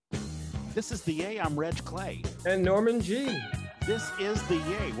This is The Yay. I'm Reg Clay. And Norman G. This is The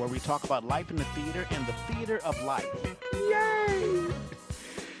Yay, where we talk about life in the theater and the theater of life. Yay!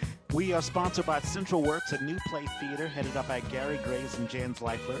 We are sponsored by Central Works, a new play theater headed up by Gary Graves and Jans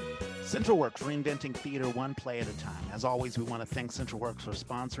Leifler. Central Works, reinventing theater one play at a time. As always, we want to thank Central Works for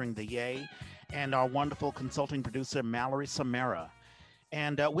sponsoring The Yay and our wonderful consulting producer, Mallory Samara.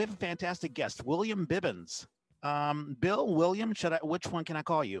 And we have a fantastic guest, William Bivins. Bill, William, which one can I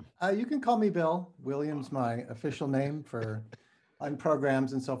call you? You can call me Bill. William's my official name on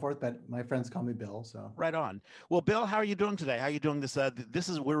programs and so forth, but my friends call me Bill. So right on. Well, Bill, how are you doing today? How are you doing this?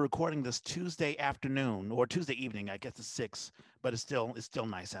 We're recording this Tuesday afternoon or Tuesday evening. I guess it's 6, but it's still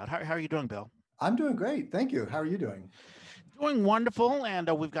nice out. How are you doing, Bill? I'm doing great. Thank you. How are you doing? Doing wonderful. And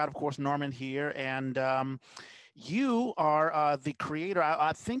we've got, of course, Norman here. And you are the creator.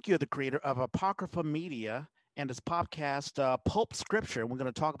 I think you're the creator of Apocrypha Media and its podcast, Pulp Scripture. We're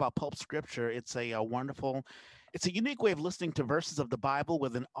going to talk about Pulp Scripture. It's a wonderful, it's a unique way of listening to verses of the Bible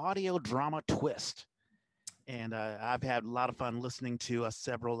with an audio drama twist. And I've had a lot of fun listening to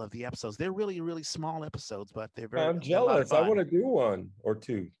several of the episodes. They're really, really small episodes, but they're very. I'm jealous. I want to do one or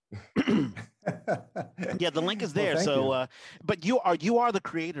two. Yeah, the link is there. Well, but you are the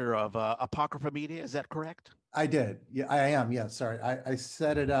creator of Apocrypha Media. Is that correct? I did. Yeah, I am. Yeah, sorry. I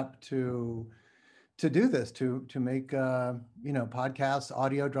set it up to do this, to make podcasts,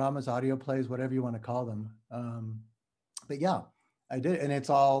 audio dramas, audio plays, whatever you want to call them. But yeah, I did, and it's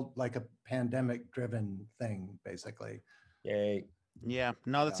all like a pandemic driven thing, basically. Yay. Yeah,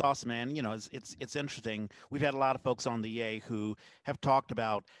 no, that's awesome, man. You know, it's interesting. We've had a lot of folks on the Yay who have talked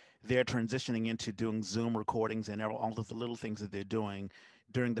about their transitioning into doing Zoom recordings and all of the little things that they're doing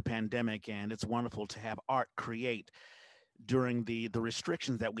during the pandemic, and it's wonderful to have art create during the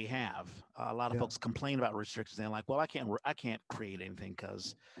restrictions that we have. A lot of folks complain about restrictions. They're like, well, I can't create anything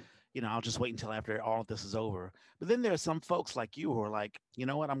because, I'll just wait until after all of this is over. But then there are some folks like you who are like, you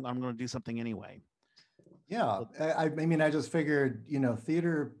know what, I'm going to do something anyway. Yeah. I mean, I just figured,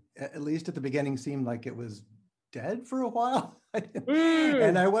 theater, at least at the beginning, seemed like it was dead for a while.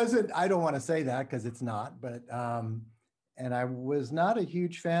 And I don't want to say that because it's not, but, and I was not a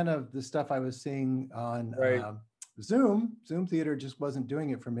huge fan of the stuff I was seeing on, Zoom theater just wasn't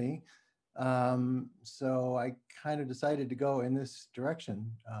doing it for me. So I kind of decided to go in this direction.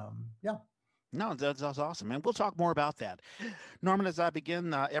 No, that's awesome. And we'll talk more about that. Norman, as I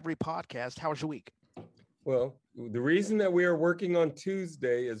begin every podcast, how was your week? Well, the reason that we are working on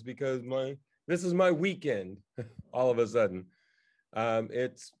Tuesday is because this is my weekend all of a sudden.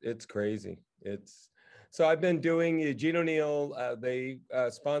 It's crazy. So I've been doing Gene O'Neill. They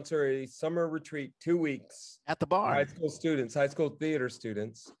sponsor a summer retreat, 2 weeks at the bar. High school theater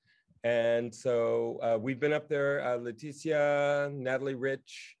students. And so we've been up there, Leticia, Natalie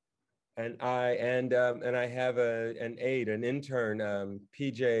Rich, and I have an intern,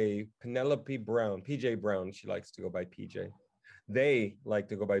 Penelope Brown, PJ Brown. She likes to go by PJ. They like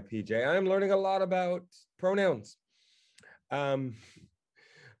to go by PJ. I'm learning a lot about pronouns.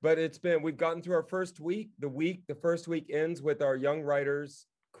 But we've gotten through our first week. The first week ends with our young writers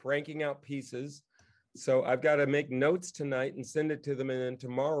cranking out pieces. So I've got to make notes tonight and send it to them. And then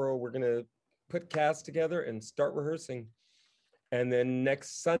tomorrow we're going to put casts together and start rehearsing. And then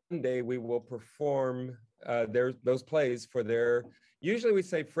next Sunday, we will perform those plays for usually we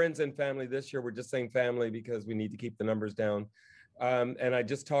say friends and family. This year, we're just saying family because we need to keep the numbers down. And I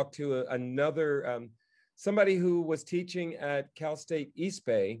just talked to another somebody who was teaching at Cal State East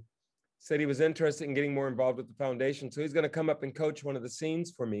Bay, said he was interested in getting more involved with the foundation. So he's going to come up and coach one of the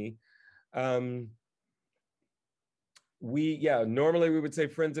scenes for me. Normally we would say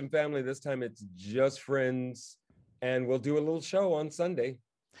friends and family. This time it's just friends. And we'll do a little show on Sunday.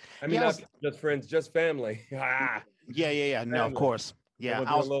 I mean, not just friends, just family. Yeah. No, of course. Yeah. We'll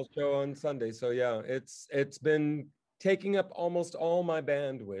do a little show on Sunday. So yeah, it's been taking up almost all my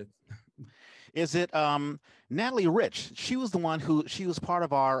bandwidth. Is it Natalie Rich? She was the one she was part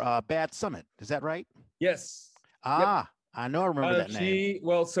of our Bad Summit. Is that right? Yes. Yep. I know. I remember that name.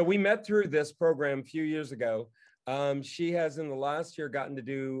 So we met through this program a few years ago. She has in the last year gotten to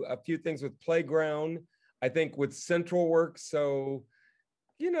do a few things with Playground, I think with Central Works. So,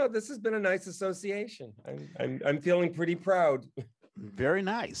 this has been a nice association. I'm feeling pretty proud. Very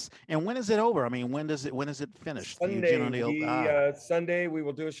nice. And when is it over? I mean, when is it finished? Sunday, we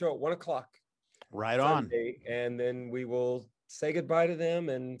will do a show at 1:00. Right Sunday, on. And then we will say goodbye to them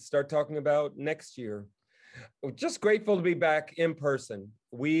and start talking about next year. We're just grateful to be back in person.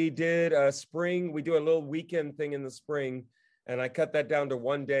 We did we do a little weekend thing in the spring, and I cut that down to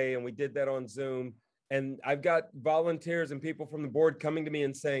 1 day, and we did that on Zoom. And I've got volunteers and people from the board coming to me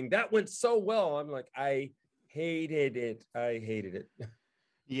and saying, that went so well. I'm like, I hated it. I hated it.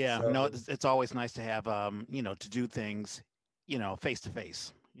 Yeah, So no, it's always nice to have, to do things, face to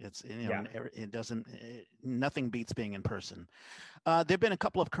face. It's, yeah. it doesn't, nothing beats being in person. There've been a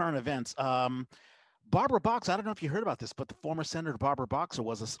couple of current events. Barbara Boxer, I don't know if you heard about this, but the former Senator Barbara Boxer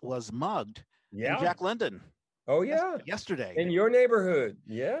was mugged in Yeah. Jack London Oh yeah. yesterday. In your neighborhood.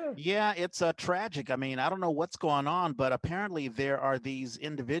 Yeah. Yeah, it's tragic. I mean, I don't know what's going on, but apparently there are these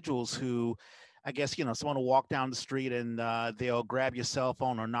individuals who, I guess, someone will walk down the street and they'll grab your cell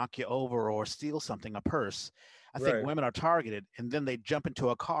phone or knock you over or steal something, a purse. I think Right. women are targeted, and then they jump into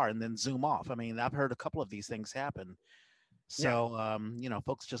a car and then zoom off. I mean, I've heard a couple of these things happen. Yeah. So,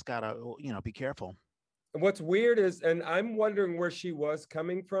 folks just gotta, be careful. What's weird is, and I'm wondering where she was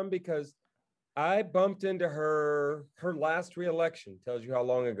coming from, because I bumped into her last reelection. Tells you how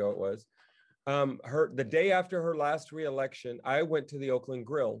long ago it was. Her the day after her last reelection, I went to the Oakland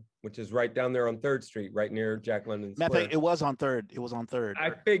Grill, which is right down there on Third Street, right near Jack London Matter of Square. fact, it was on third. It was on third. I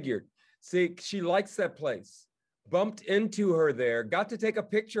figured. See, she likes that place. Bumped into her there. Got to take a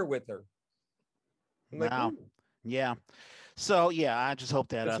picture with her. I'm like, Wow. ooh, Yeah. So yeah, I just hope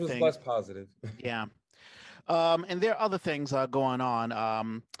that this was things. less positive. Yeah. And there are other things going on.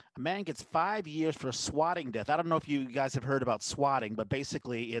 A man gets 5 years for swatting death. I don't know if you guys have heard about swatting, but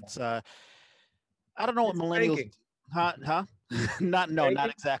basically it's I don't know what It's millennials, spanking. huh? Not no, not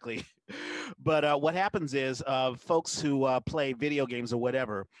Spanking? exactly. But what happens is folks who play video games or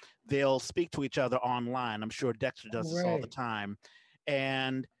whatever, they'll speak to each other online. I'm sure Dexter does this all the Right. time,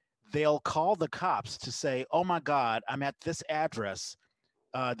 and they'll call the cops to say, "Oh my God, I'm at this address.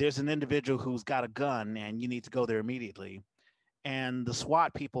 There's an individual who's got a gun, and you need to go there immediately." And the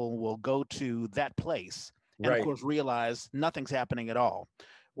SWAT people will go to that place and, of Right. course, realize nothing's happening at all.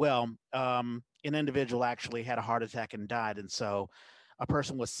 Well, an individual actually had a heart attack and died. And so a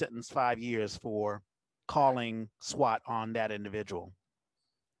person was sentenced 5 years for calling SWAT on that individual.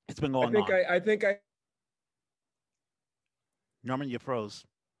 It's been I going think on. I Norman, you froze.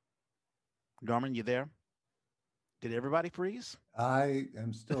 Norman, you there? Did everybody freeze? I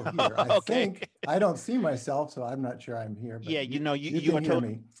am still here. I Okay. think I don't see myself, so I'm not sure I'm here, but Yeah, you you you can are hear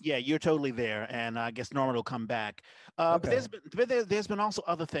totally. me. Yeah, you're totally there, and I guess Norman will come back. But Okay. there's been also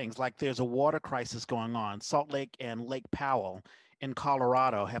other things, like there's a water crisis going on. Salt Lake and Lake Powell in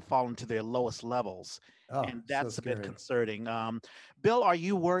Colorado have fallen to their lowest levels, Oh, and so that's a bit scary. concerning. Bill, are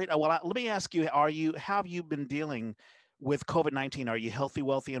you worried? Well, let me ask you: how have you been dealing with COVID-19? Are you healthy,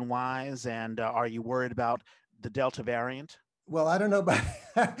 wealthy, and wise? And are you worried about the Delta variant? Well, I don't know about,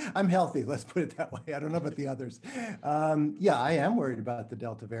 I'm healthy. Let's put it that way. I don't know about the others. Yeah, I am worried about the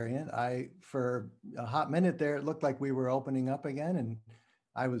Delta variant. For a hot minute there, it looked like we were opening up again. And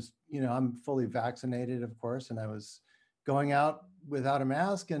I was, I'm fully vaccinated, of course, and I was going out without a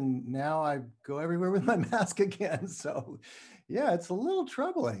mask. And now I go everywhere with my mask again. So yeah, it's a little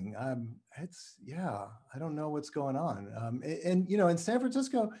troubling. Yeah, I don't know what's going on. In San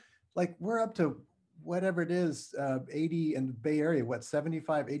Francisco, like we're up to whatever it is, 80 in the Bay Area, what,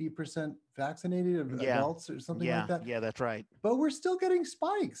 75, 80% vaccinated of Yeah, adults or something like that. yeah, that's right. But we're still getting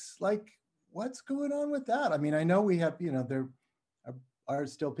spikes. Like, what's going on with that? I mean, I know we have, there are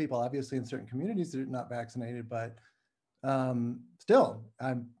still people, obviously, in certain communities that are not vaccinated, but still,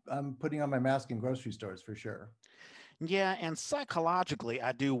 I'm putting on my mask in grocery stores for sure. Yeah, and psychologically,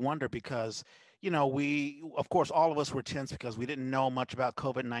 I do wonder because, we, of course, all of us were tense because we didn't know much about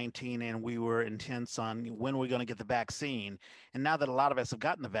COVID-19 and we were intense on when we're going to get the vaccine. And now that a lot of us have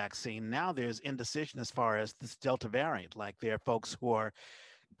gotten the vaccine, now there's indecision as far as this Delta variant. Like there are folks who are,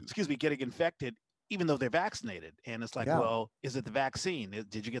 excuse me, getting infected even though they're vaccinated. And it's like, Yeah, well, is it the vaccine?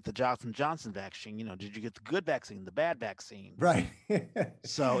 Did you get the Johnson vaccine? Did you get the good vaccine, the bad vaccine? right.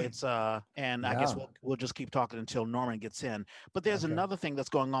 So it's and I guess Yeah, we'll just keep talking until Norman gets in. But there's okay. another thing that's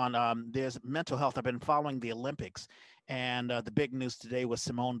going on. There's mental health. I've been following the Olympics, and the big news today was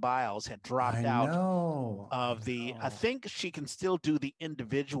Simone Biles had dropped I out know. I of the. I know. think she can still do the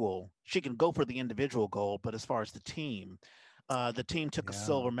individual. She can go for the individual gold, but as far as the team took a Yeah,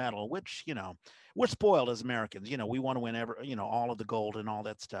 silver medal, which we're spoiled as Americans. We want to win all of the gold and all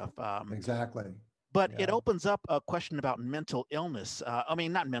that stuff. exactly. But it Yeah. opens up a question about mental illness. I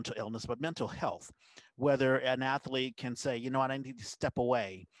mean, not mental illness, but mental health. Whether an athlete can say, I need to step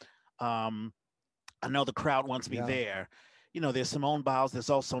away. Um, I know the crowd wants me Yeah. there. There's Simone Biles. There's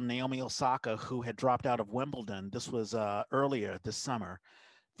also Naomi Osaka, who had dropped out of Wimbledon. This was earlier this summer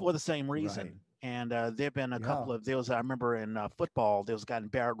for the same Right. reason. And there have been a Yeah. couple of, I remember in football, there was a guy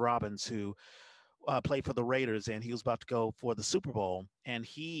named Barrett Robbins who played for the Raiders, and he was about to go for the Super Bowl, and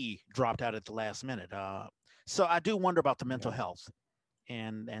he dropped out at the last minute. So I do wonder about the mental Yeah. health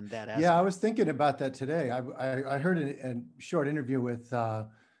and that Yeah, I aspect. was thinking about that today. I heard a short interview with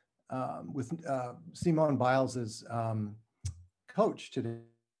Simone Biles's coach today,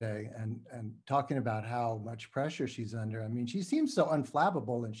 and talking about how much pressure she's under. I mean, she seems so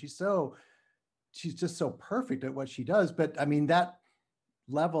unflappable, and she's just so perfect at what she does. But I mean, that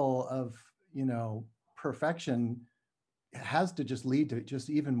level of, perfection has to just lead to just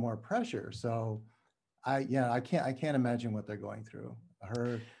even more pressure. So I can't imagine what they're going through.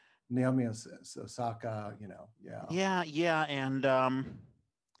 Her, Naomi Osaka, yeah. Yeah, and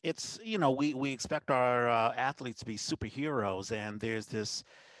it's we expect our athletes to be superheroes, and there's this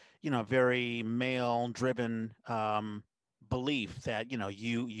very male driven belief that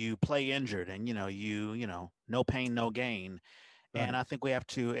you play injured, and no pain no gain. And Right. I think we have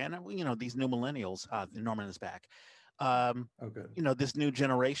to, and these new millennials, Norman is back. um Oh, good. this new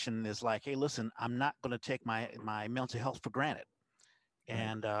generation is like, hey, listen, I'm not going to take my mental health for granted, Right.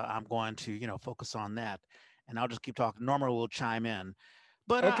 and I'm going to focus on that, and I'll just keep talking. Norman will chime in,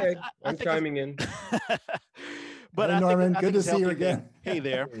 but Okay, I I'm think it's chiming in. but Hey, Norman, I good think to it's a see you healthy thing. again. Hey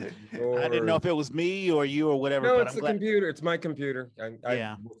there. Good I didn't know Lord. if it was me or you or whatever, No, but it's I'm the glad. computer. It's my computer. I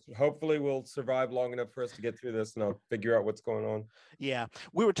Yeah. hopefully will survive long enough for us to get through this, and I'll figure out what's going on. Yeah,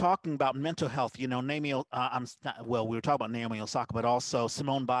 we were talking about mental health. We were talking about Naomi Osaka, but also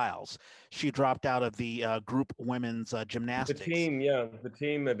Simone Biles. She dropped out of the group women's The gymnastics. team, yeah, the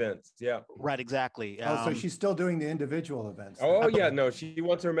team events, yeah. Right, exactly. Oh, so she's still doing the individual events Oh then. But yeah, no, she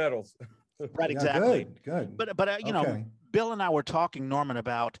wants her medals. right, Yeah, exactly. good, good. But Okay. Bill and I were talking, Norman,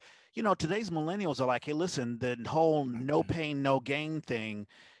 about today's millennials are like, hey, listen, the whole no pain no gain thing,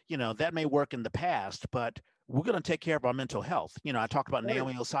 that may work in the past, but we're going to take care of our mental health. I talked about Right.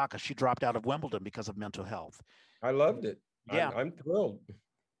 Naomi Osaka. She dropped out of Wimbledon because of mental health. I loved it. Yeah, I'm thrilled.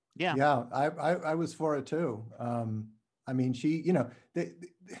 yeah. Yeah, I was for it too. I mean, she,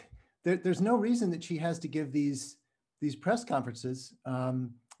 there's no reason that she has to give these press conferences,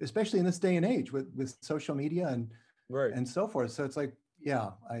 especially in this day and age with social media Right. and so forth. So it's like,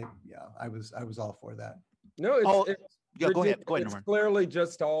 I was all for that. No, Oh, it's yeah. Go ahead. ridiculous. Go ahead, It's Norman. clearly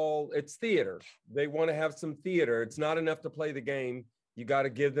just it's theater. They want to have some theater. It's not enough to play the game. You got to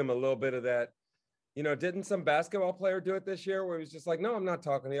give them a little bit of that. Didn't some basketball player do it this year where he was just like, no, I'm not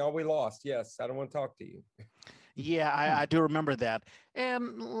talking to you. Oh, we lost. Yes, I don't want to talk to you. Yeah, I do remember that.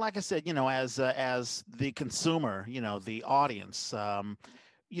 And like I said, as the consumer, the audience,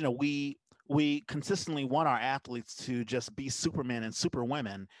 we consistently want our athletes to just be supermen and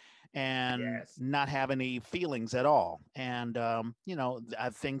superwomen and Yes. not have any feelings at all. And I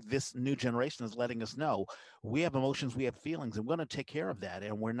think this new generation is letting us know we have emotions, we have feelings, and we're going to take care of that.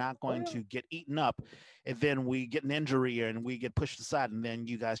 And we're not Oh, going yeah. to get eaten up, and then we get an injury and we get pushed aside, and then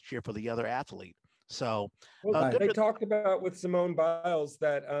you guys cheer for the other athlete. So Well, Right. good they for talked about with Simone Biles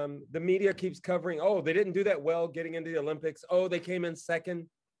that the media keeps covering. Oh, they didn't do that well getting into the Olympics. Oh, they came in second.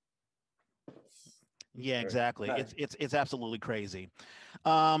 yeah, Right. exactly. Right. It's absolutely crazy.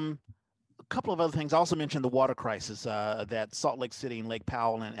 Um, a couple of other things. I also mentioned the water crisis that Salt Lake City and Lake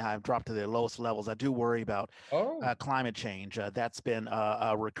Powell and have dropped to their lowest levels. I do worry about Oh, climate change. That's been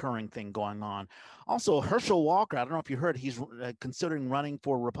a recurring thing going on. Also, Herschel Walker. I don't know if you heard. He's considering running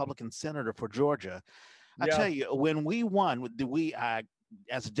for Republican senator for Georgia. I yeah. tell you, when we won, we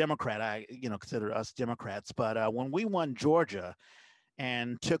as a Democrat, I consider us Democrats, but when we won Georgia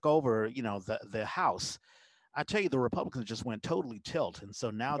and took over, the House, I tell you, the Republicans just went totally tilt, and so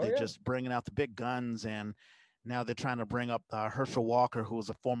now Oh, they're yeah. just bringing out the big guns, and now they're trying to bring up Herschel Walker, who was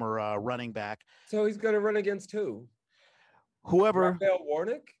a former running back, So he's going to run against who? whoever. Raphael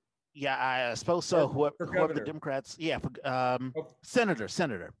Warnock Yeah, I suppose so. or Whoever, for whoever the governor? Democrats, yeah, for, Oh, senator.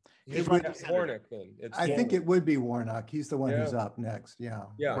 He's it running would for be senator. Warnock then. It's I think Warnock. it would be Warnock. He's the one Yeah. who's up next. Yeah.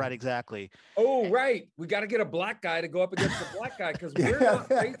 Yeah. Right, exactly. Oh, right. We got to get a black guy to go up against the black guy because we're Yeah. not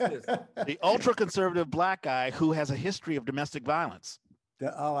racist. The ultra conservative black guy who has a history of domestic violence.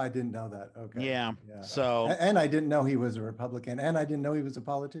 Oh, I didn't know that. Okay. Yeah. Yeah. So And I didn't know he was a Republican, and I didn't know he was a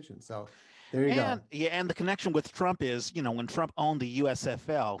politician. So there you go. and the connection with Trump is, when Trump owned the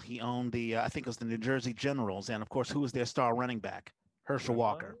USFL, he owned the I think it was the New Jersey Generals, and of course, who was their star running back? Herschel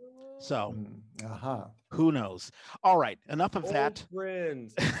Walker. So Aha. who knows? All right, enough of Old that.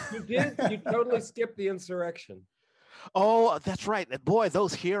 friends. You totally skipped the insurrection. Oh, that's right. Boy,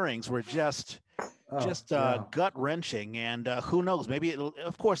 those hearings were just Oh, yeah. gut wrenching, and who knows? Maybe it'll,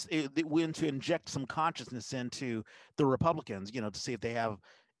 of course, it went to inject some consciousness into the Republicans, to see if they have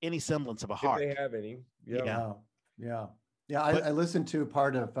any semblance of a If heart. they have any. Yeah. Yeah. Wow. Yeah. Yeah. But I listened to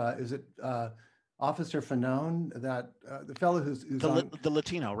part of, is it Officer Fanone, that the fellow who's on. The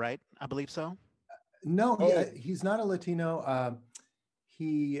Latino, right? I believe so. No, Oh, he's not a Latino.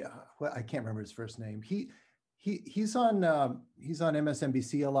 He, well, I can't remember his first name. He's on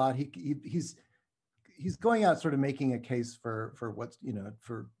MSNBC a lot. He's going out sort of making a case for what's,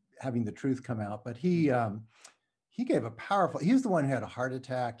 for having the truth come out. But he gave a powerful. He's the one who had a heart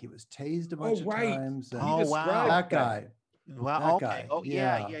attack. He was tased a bunch of right. times. And He Oh wow. described that guy. Well, That okay. guy. Oh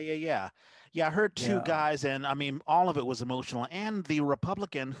yeah, Yeah. yeah, yeah, yeah. Yeah, I heard two Yeah. guys, and I mean, all of it was emotional. And the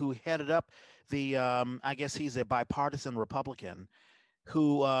Republican who headed up the, I guess he's a bipartisan Republican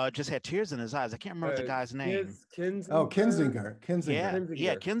who just had tears in his eyes. I can't remember the guy's name. Oh, Kinzinger. Yeah, Kinzinger.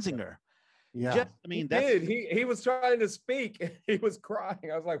 yeah, Kinzinger. Kinzinger. Yeah. Just, I He mean, that's did. He was trying to speak. He was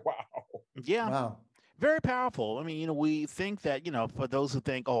crying. I was like, wow. yeah, Wow. very powerful. I mean, we think that, for those who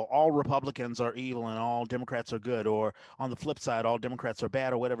think, oh, all Republicans are evil and all Democrats are good, or on the flip side, all Democrats are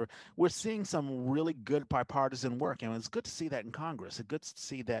bad, or whatever, we're seeing some really good bipartisan work. And it's good to see that in Congress. It's good to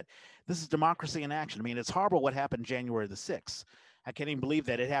see that this is democracy in action. I mean, it's horrible what happened January the 6th. I can't even believe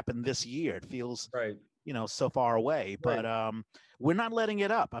that it happened this year. It feels, Right. so far away, but Right. we're not letting it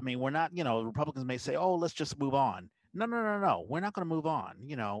up. I mean, we're not, Republicans may say, oh, let's just move on. No, no, no, no. We're not going to move on.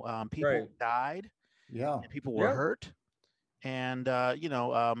 People Right. died Yeah. and people were Yeah. hurt, and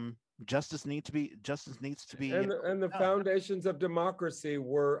justice needs to be And the done. foundations of democracy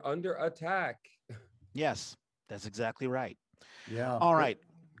were under attack. Yes, that's exactly right. Yeah. All right,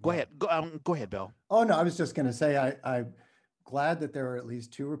 go Yeah. ahead. Go ahead, Bill. Oh no, I was just going to say I'm glad that there were at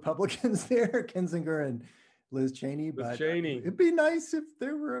least two Republicans there, Kinzinger and Liz Cheney. But Cheney. it'd be nice if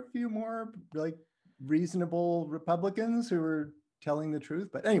there were a few more like reasonable Republicans who were telling the truth.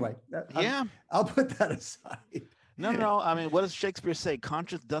 But anyway, Yeah. I'll put that aside. No, no, no. I mean, what does Shakespeare say?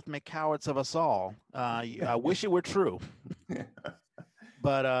 Conscience doth make cowards of us all. I wish it were true,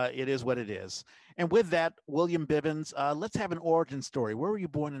 but it is what it is. And with that, William Bivins, let's have an origin story. Where were you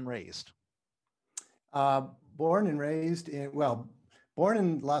born and raised? Born and raised born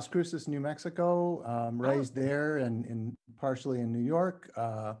in Las Cruces, New Mexico, raised there and partially in New York.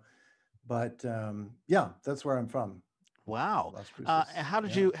 But yeah, that's where I'm from. Wow. Las Cruces. How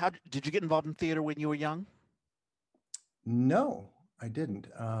did you get involved in theater when you were young? No, I didn't.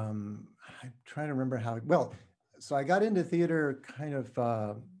 I'm trying to remember how. Well, so I got into theater kind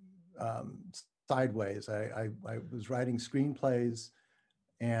of sideways. I was writing screenplays,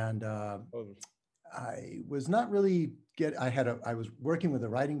 and I was not really I was working with a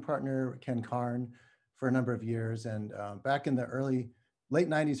writing partner, Ken Karn, for a number of years. And back in the late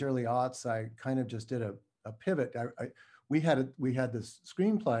 90s, early aughts, I kind of just did a pivot. We had this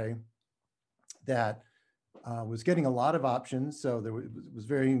screenplay that was getting a lot of options. So it was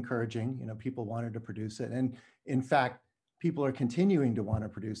very encouraging. People wanted to produce it. And in fact, people are continuing to want to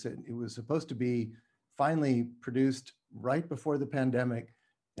produce it. It was supposed to be finally produced right before the pandemic,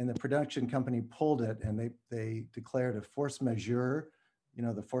 and the production company pulled it, and they declared a force majeure,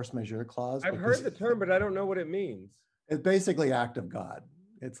 the force majeure clause. I've heard the term, but I don't know what it means. It's basically act of God.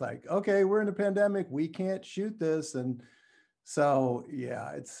 It's like, okay, we're in a pandemic, we can't shoot this. And so,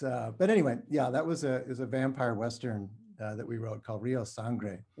 yeah, it's, but anyway, yeah, that was a vampire Western that we wrote called Rio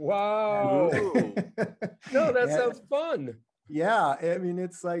Sangre. Wow. No, that sounds fun. Yeah. I mean,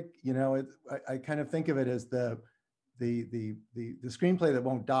 it's like, I kind of think of it as the screenplay that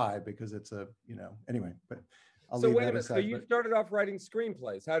won't die, because it's anyway, but I'll so leave wait that a minute. aside. So you started off writing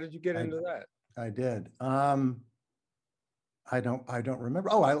screenplays. How did you get into that? I did. I don't remember.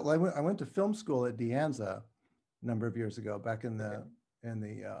 Oh, I went to film school at De Anza a number of years ago, back in the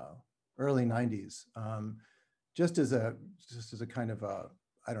early 90s, just as a kind of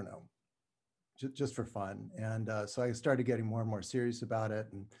I don't know, just for fun. And so I started getting more and more serious about it,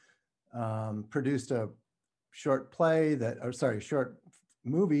 and produced a short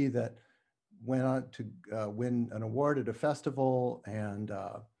movie that went on to win an award at a festival. And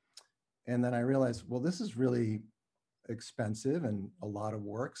then I realized, well, this is really expensive and a lot of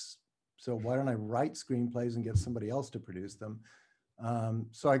works. So why don't I write screenplays and get somebody else to produce them?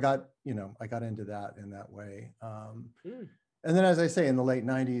 So I got into that in that way. And then, as I say, in the late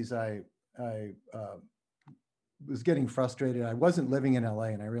 90s, I was getting frustrated. I wasn't living in LA,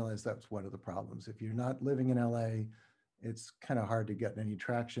 and I realized that's one of the problems. If you're not living in LA, it's kind of hard to get any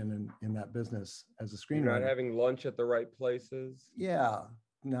traction in that business as a screenwriter. You're not having lunch at the right places. Yeah,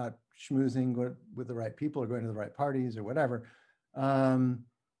 not schmoozing with the right people or going to the right parties or whatever.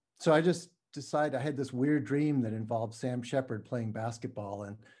 So I just decided, I had this weird dream that involved Sam Shepard playing basketball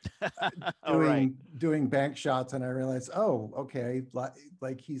and doing bank shots. And I realized, oh, okay,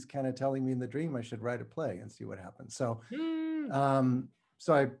 like he's kind of telling me in the dream I should write a play and see what happens. So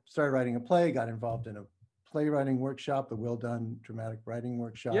so I started writing a play, got involved in a playwriting workshop, the Will Dunn dramatic writing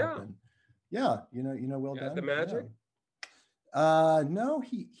workshop, Yeah. and yeah, you know Will At the Dunn. Magic. No,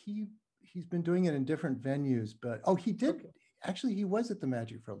 he's been doing it in different venues, but oh, he did. Okay. Actually, he was at the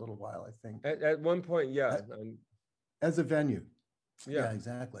Magic for a little while, I think, At one point, yeah. as a venue. Yeah. Yeah,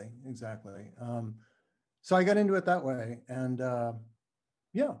 exactly. So I got into it that way, and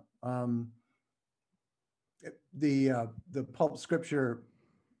yeah, the pulp scripture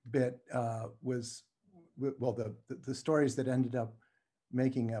bit was well, the stories that ended up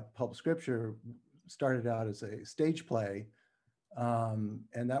making up pulp scripture started out as a stage play, and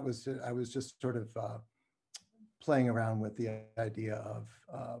that was I was just sort of playing around with the idea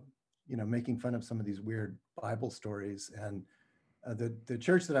of making fun of some of these weird Bible stories. And the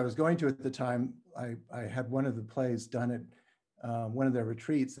church that I was going to at the time, I had one of the plays done at one of their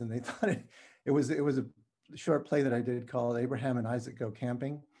retreats, and they thought it was a short play that I did called Abraham and Isaac Go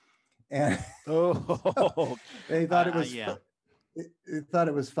Camping, and Oh, they thought it was yeah. they thought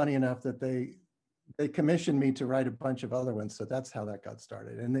it was funny enough that they commissioned me to write a bunch of other ones. So that's how that got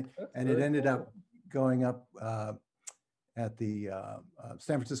started, and it ended up going up at the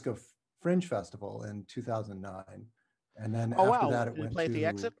San Francisco Fringe Festival in 2009. And then Oh after wow! that, it Did you went play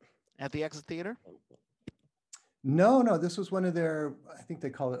to at the Exit Theater? no. This was one of their, I think they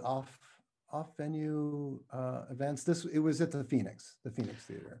call it off venue events. It was at the Phoenix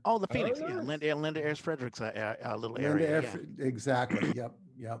Theater. Oh, the Phoenix, Oh, yeah, nice. Linda Ayers Frederick's little Linda area. Air, exactly. Yep.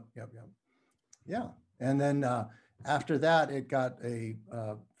 Yeah. And then after that, it got a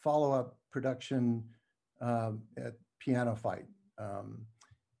follow-up production at Piano Fight.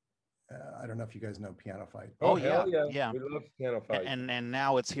 I don't know if you guys know Piano Fight. Oh, yeah, hell yeah. yeah. We love Piano Fight. And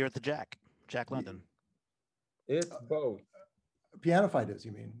now it's here at the Jack London. It's both. Piano Fight is,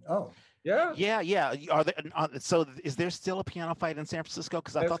 you mean? Oh, Yeah. Yeah. Are there, so is there still a Piano Fight in San Francisco?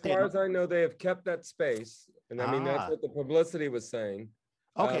 Because I As thought far as I know, they have kept that space. And I mean, that's what the publicity was saying.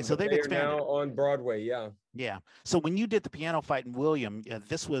 Okay, so but they've they expanded. are now on Broadway. Yeah. Yeah. So when you did the Piano Fight in William,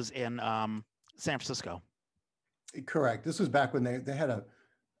 this was in San Francisco. correct. This was back when they had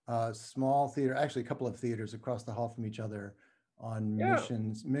a small theater, actually a couple of theaters across the hall from each other on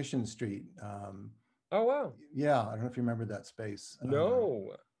Mission Street. Oh, wow. Yeah, I don't know if you remember that space.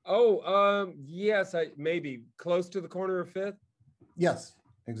 No. Yes, maybe close to the corner of Fifth. Yes,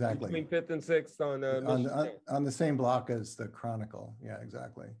 exactly. Between Fifth and Sixth on on the same block as the Chronicle. Yeah,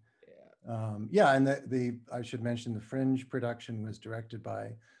 exactly. Yeah. And the I should mention the Fringe production was directed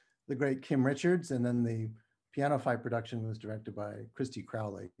by the great Kim Richards, and then the Piano Fight production was directed by Christy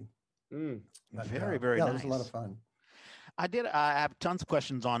Crowley. But, very nice. It was a lot of fun. I have tons of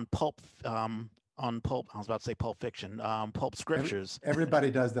questions on pulp. On pulp, I was about to say Pulp Fiction, pulp scriptures. Everybody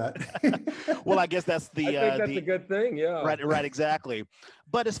does that. Well, I guess that's the. I think that's a good thing. Yeah. Right, exactly.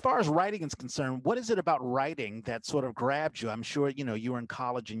 But as far as writing is concerned, what is it about writing that sort of grabbed you? I'm sure you were in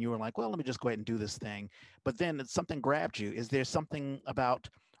college and you were like, well, let me just go ahead and do this thing. But then something grabbed you. Is there something about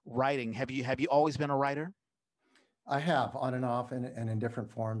writing? Have you always been a writer? I have, on and off, and in different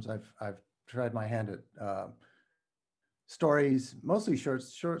forms. I've tried my hand at stories, mostly short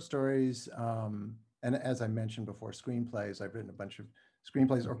stories, and as I mentioned before, screenplays. I've written a bunch of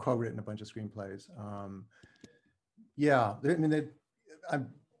screenplays or co-written a bunch of screenplays. I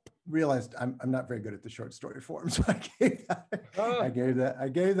realized I'm not very good at the short story form, so I gave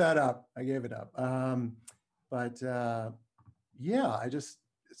that up. But I just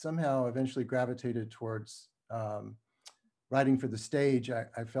somehow eventually gravitated towards writing for the stage.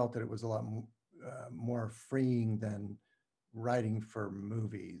 I felt that it was a lot more freeing than writing for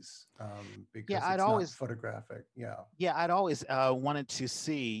movies, because it's not photographic. I'd always wanted to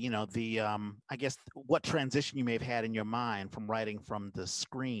see the I guess what transition you may have had in your mind from writing from the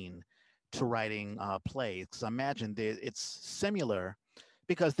screen to writing plays, because I imagine it's similar,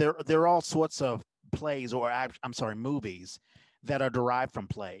 because there are all sorts of plays, or I'm sorry, movies that are derived from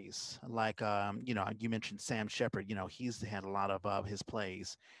plays. Like you mentioned Sam Shepard. He's had a lot of his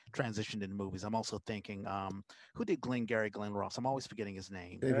plays transitioned into movies. I'm also thinking, who did Glengarry Glen Ross? I'm always forgetting his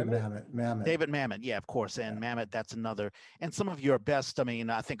name. David Mamet. David Mamet, yeah, of course. And Mamet, that's another. And some of your best,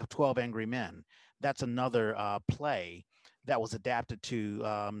 I think of 12 Angry Men. That's another play that was adapted to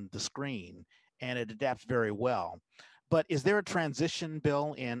the screen, and it adapts very well. But is there a transition,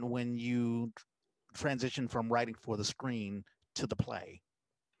 Bill, in when you transition from writing for the screen to the play?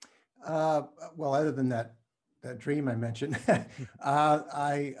 Well, other than that dream I mentioned,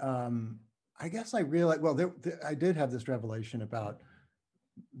 I guess I realized, I did have this revelation about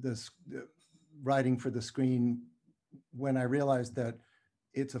this writing for the screen when I realized that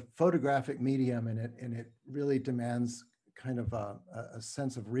it's a photographic medium, and it really demands kind of a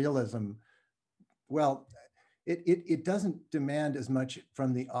sense of realism. Well, it doesn't demand as much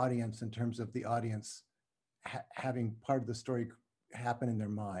from the audience in terms of the audience having part of the story happen in their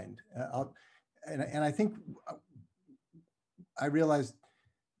mind. And I think I realized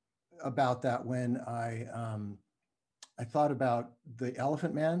about that when I thought about The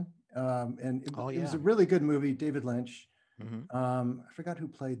Elephant Man, and it was a really good movie, David Lynch. I forgot who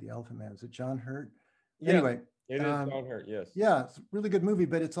played the Elephant Man. Is it John Hurt? Yeah, anyway, it is John Hurt. Yes. yeah, it's a really good movie,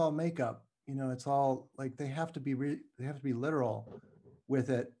 but it's all makeup. You know, it's all like they have to be literal with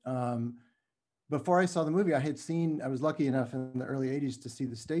it. Before I saw the movie, I was lucky enough in the early 80s to see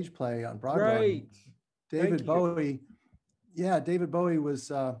the stage play on Broadway. Right. David Bowie. Yeah, David Bowie was,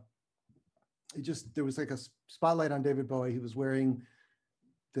 there was like a spotlight on David Bowie. He was wearing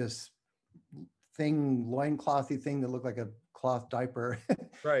this loinclothy thing that looked like a cloth diaper.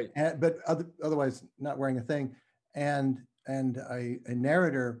 Right. But otherwise not wearing a thing. And a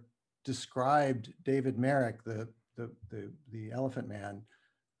narrator described David Merrick, the Elephant Man,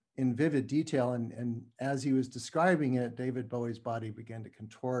 in vivid detail. And as he was describing it, David Bowie's body began to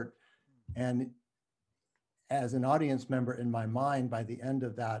contort. And as an audience member in my mind, by the end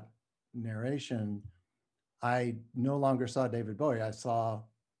of that narration, I no longer saw David Bowie. I saw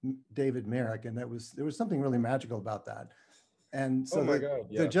David Merrick, and there was something really magical about that. And so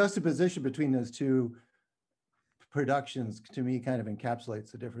the juxtaposition between those two productions, to me, kind of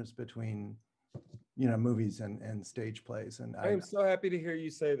encapsulates the difference between, you know, movies and stage plays. And I am so happy to hear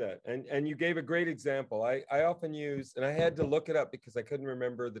you say that. And you gave a great example. I often use, and I had to look it up because I couldn't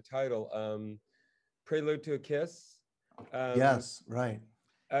remember the title, Prelude to a Kiss. Yes, right.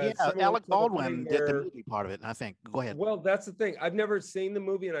 Alec Baldwin did the movie part of it, I think. Go ahead. Well, that's the thing. I've never seen the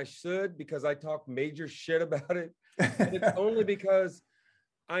movie, and I should, because I talk major shit about it. And it's only because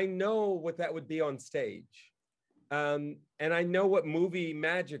I know what that would be on stage. And I know what movie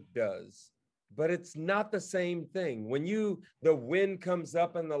magic does, but it's not the same thing. When the wind comes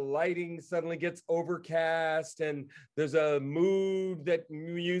up and the lighting suddenly gets overcast and there's a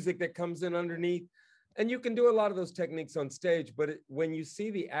music that comes in underneath. And you can do a lot of those techniques on stage, but when you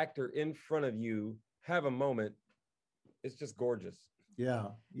see the actor in front of you have a moment, it's just gorgeous. Yeah,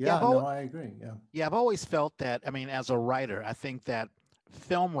 I agree. Yeah, I've always felt that, I mean, as a writer, I think that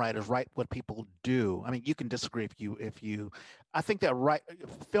film writers write what people do. I mean, you can disagree I think that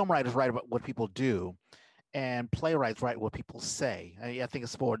film writers write about what people do, and playwrights write what people say. I think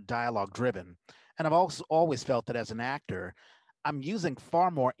it's more dialogue driven. And I've also always felt that as an actor, I'm using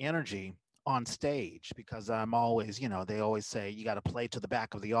far more energy on stage because I'm always, they always say you got to play to the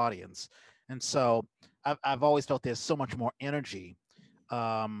back of the audience. And so I've always felt there's so much more energy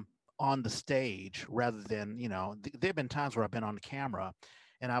on the stage rather than, there've been times where I've been on the camera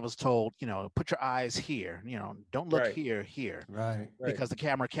and I was told, put your eyes here, don't look here. Right. Because the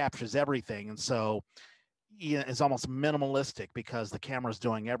camera captures everything. And so it's almost minimalistic because the camera's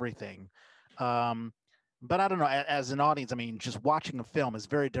doing everything. But I don't know, as an audience, I mean, just watching a film is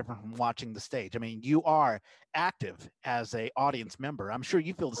very different from watching the stage. I mean, you are active as a audience member. I'm sure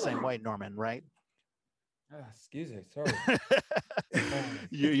you feel the same way, Norman, right? Excuse me, sorry.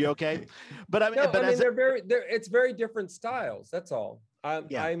 You okay? But I mean, it's very different styles. That's all. I'm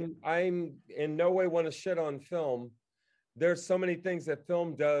in no way want to shit on film. There's so many things that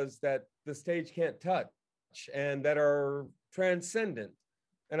film does that the stage can't touch and that are transcendent.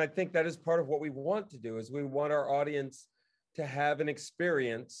 And I think that is part of what we want to do, is we want our audience to have an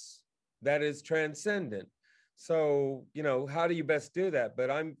experience that is transcendent. So, how do you best do that? But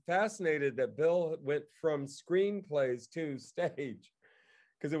I'm fascinated that Bill went from screenplays to stage,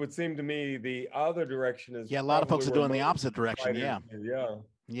 because it would seem to me the other direction is. Yeah, a lot of folks are doing the opposite direction.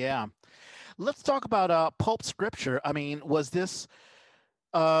 Yeah. Let's talk about pulp scripture. I mean, was this?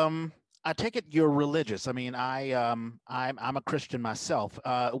 I take it you're religious. I mean, I'm a Christian myself.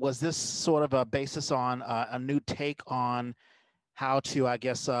 Was this sort of a basis on a new take on how to, I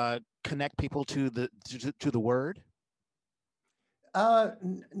guess, connect people to the word?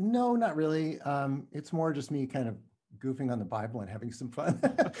 No, not really. It's more just me kind of goofing on the Bible and having some fun.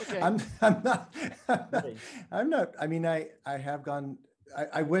 Okay. I'm not. I mean, I have gone.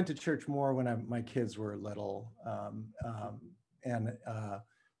 I went to church more when my kids were little,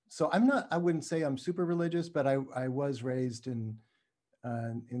 so I wouldn't say I'm super religious, but I was raised in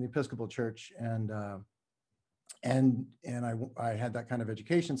the Episcopal Church, and I had that kind of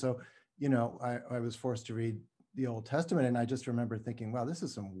education. So, I was forced to read the Old Testament, and I just remember thinking, wow, this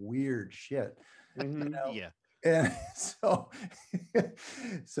is some weird shit. Mm-hmm. Yeah. And so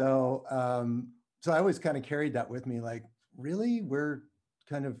I always kind of carried that with me, like, really, we're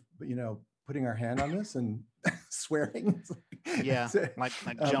kind of, putting our hand on this and swearing. Yeah, like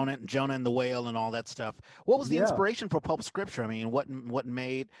um, Jonah and the whale and all that stuff. What was the yeah. inspiration for pulp scripture? I mean, what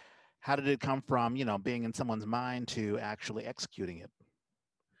made, how did it come from, being in someone's mind to actually executing it?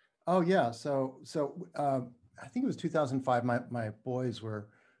 Oh yeah. So I think it was 2005. My boys were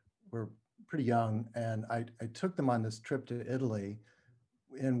pretty young, and I took them on this trip to Italy,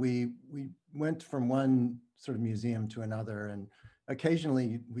 and we went from one sort of museum to another, and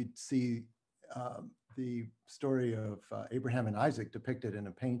occasionally we'd see the story of Abraham and Isaac depicted in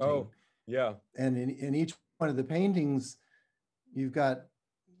a painting, Oh, yeah. and in each one of the paintings, you've got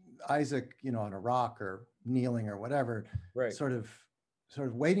Isaac, on a rock or kneeling or whatever, Right. sort of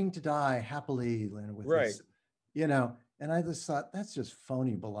waiting to die happily, with Right. his, and I just thought that's just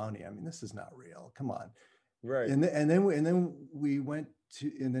phony baloney. I mean, this is not real. Come on. Right. And then we went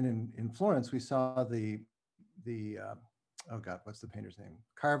to, and then in Florence we saw the oh God, what's the painter's name?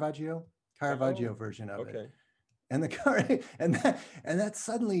 Caravaggio Oh, version of it. okay. And the car and that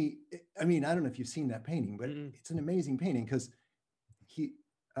suddenly, I mean, I don't know if you've seen that painting, but Mm-mm. it's an amazing painting because he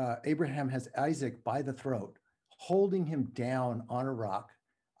Abraham has Isaac by the throat, holding him down on a rock.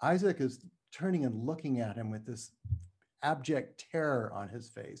 Isaac is turning and looking at him with this abject terror on his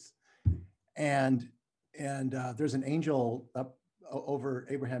face, and there's an angel up over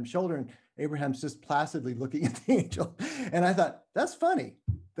Abraham's shoulder, and Abraham's just placidly looking at the angel. And I thought, that's funny.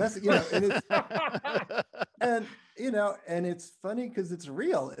 That's, and it's and it's funny because it's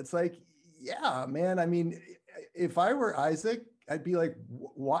real. It's like, yeah, man. I mean, if I were Isaac, I'd be like,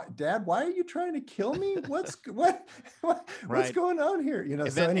 "What, Dad? Why are you trying to kill me? What's Right. going on here?" And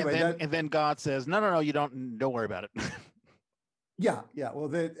So then anyway, and then God says, no, you don't worry about it. yeah. Well,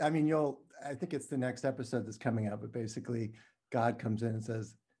 I mean, I think it's the next episode that's coming out, but basically, God comes in and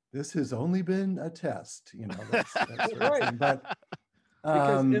says, "This has only been a test." That sort of Right. thing. But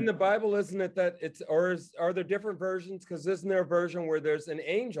Because in the Bible, isn't it that are there different versions? Because isn't there a version where there's an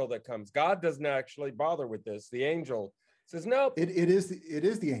angel that comes? God doesn't actually bother with this. The angel says, nope. it is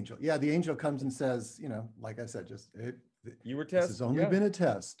the angel. Yeah, the angel comes and says, like I said, You were this tested. has only been a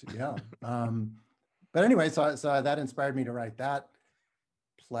test. Yeah. But anyway, so that inspired me to write that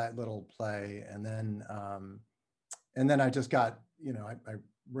little play, and then I just got, I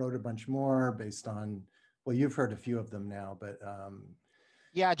wrote a bunch more based on, well, you've heard a few of them now, but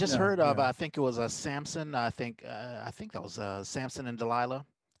Yeah, I just heard of. yeah. I think it was a Samson. I think that was Samson and Delilah.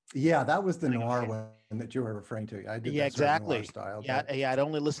 Yeah, that was the noir one that you were referring to. I did Yeah, that sort of noir exactly. style. Yeah, But yeah. I'd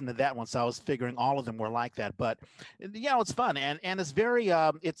only listened to that one, so I was figuring all of them were like that. But it's fun, and it's very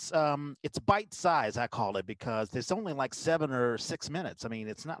it's bite size. I call it, because there's only like 7 or 6 minutes. I mean,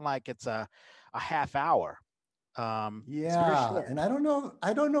 it's not like it's a half hour. It's very yeah, short. and I don't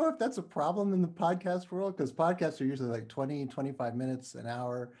know if that's a problem in the podcast world, because podcasts are usually like 20, 25 minutes, an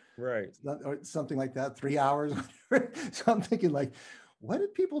hour, Right. or something like that, 3 hours, whatever. So I'm thinking, like, what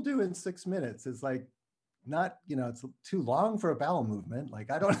did people do in 6 minutes? It's like, not, it's too long for a bowel movement.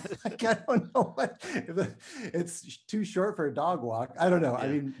 Like, I don't know what, if it's too short for a dog walk. I don't know. I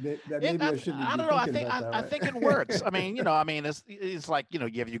Yeah. mean, maybe I shouldn't I be don't know. thinking about that I way. think it works. I mean, it's like, you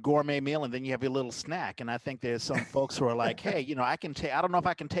have your gourmet meal and then you have your little snack. And I think there's some folks who are like, hey, I don't know if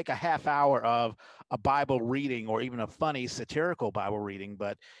I can take a half hour of a Bible reading, or even a funny satirical Bible reading,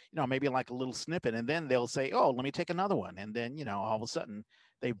 but maybe like a little snippet, and then they'll say, oh, let me take another one, and then all of a sudden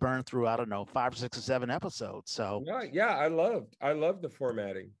they burn through, I don't know, 5 or 6 or 7 episodes. So Yeah, I loved the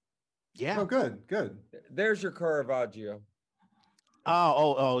formatting. yeah. Oh, good. There's your Caravaggio.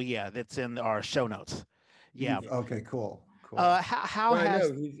 Oh yeah, that's in our show notes. Yeah. Okay, cool. How Well, I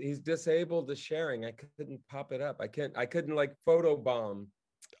has know he's disabled the sharing. I couldn't pop it up. I couldn't like photobomb.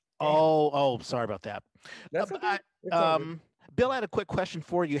 sorry about that. That's okay. I, It's all good. Bill, I had a quick question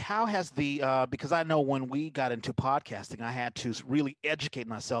for you. How has the because I know when we got into podcasting, I had to really educate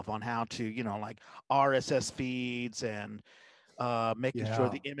myself on how to, like RSS feeds and making sure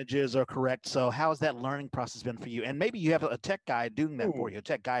the images are correct. So how has that learning process been for you? And maybe you have a tech guy doing that for you, a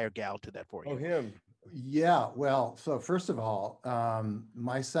tech guy or gal do that for you. Oh, him. Yeah, well, so first of all,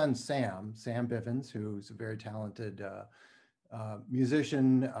 my son Sam Bivins, who's a very talented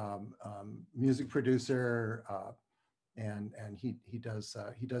musician, music producer, and he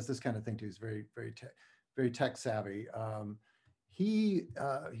does this kind of thing too. He's very tech savvy. He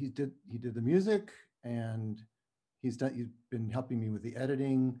did the music, and he's been helping me with the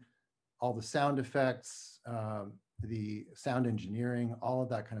editing, all the sound effects, the sound engineering, all of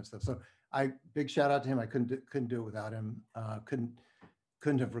that kind of stuff. So big shout out to him. I couldn't do it without him.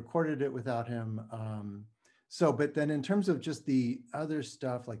 Couldn't have recorded it without him. But then in terms of just the other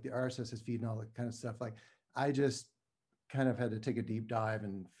stuff, like the RSS feed and all that kind of stuff, like I just kind of had to take a deep dive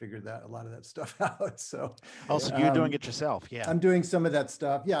and figure that a lot of that stuff out. So Also, you're doing it yourself. Yeah. I'm doing some of that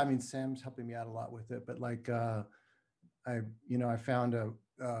stuff. Yeah, I mean, Sam's helping me out a lot with it, but like I found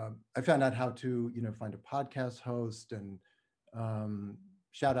I found out how to, find a podcast host, and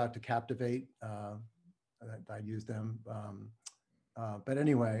shout out to Captivate. I use them. But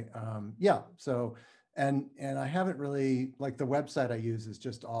anyway, yeah. So, and I haven't really, like, the website I use is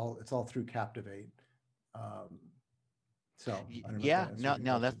just it's all through Captivate. So I don't know if Yeah, that answers no, your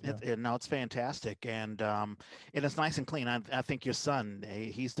no, question. Yeah. no, it's fantastic, and it's nice and clean. I think your son,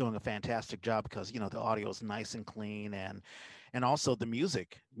 he's doing a fantastic job because the audio is nice and clean, and also the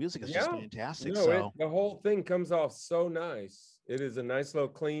music is just Yeah. fantastic. No, So the whole thing comes off so nice. It is a nice little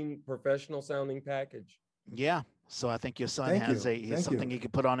clean professional sounding package. yeah, so I think your son Thank has you. is Thank something you. he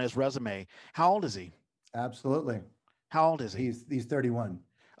could put on his resume. How old is he? Absolutely. How old is he? He's 31.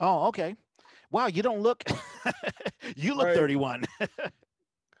 Oh, okay. Wow, you don't look. You look Right. 31.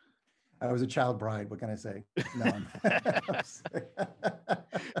 I was a child bride. What can I say? No.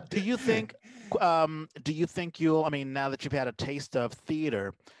 Do you think? Do you think you'll? I mean, now that you've had a taste of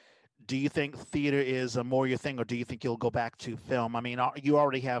theater, do you think theater is more your thing, or do you think you'll go back to film? I mean, you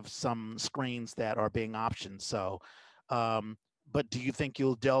already have some screens that are being optioned, so. But do you think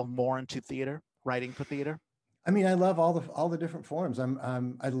you'll delve more into theater, writing for theater? I mean, I love all the different forms.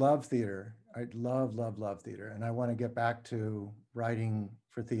 I love theater. I love theater, and I want to get back to writing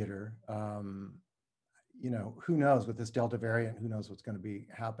for theater. Who knows with this Delta variant? Who knows what's going to be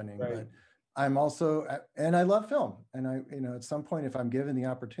happening? Right. But I'm also, and I love film, and at some point, if I'm given the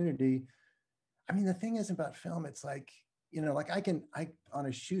opportunity, I mean, the thing is about film, it's like, like I on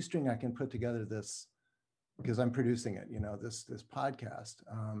a shoestring, I can put together this, because I'm producing it. This podcast.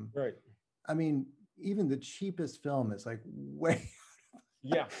 Right. I mean, even the cheapest film is like way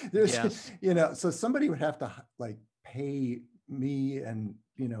Yeah. there's Yes. so somebody would have to like pay me and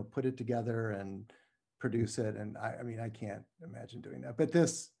put it together and produce it, and I mean, I can't imagine doing that, but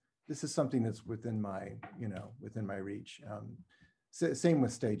this is something that's within my within my reach. Same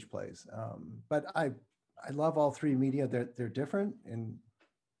with stage plays, but I love all three media. They're different in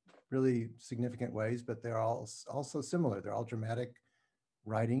really significant ways, but they're all also similar. They're all dramatic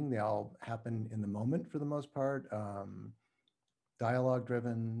writing. They all happen in the moment for the most part. Dialogue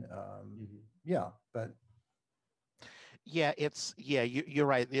driven. Yeah, but Yeah, you're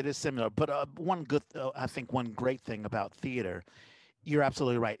right. It is similar, but I think one great thing about theater, you're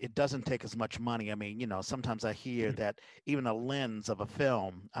absolutely right. It doesn't take as much money. I mean, sometimes I hear that even a lens of a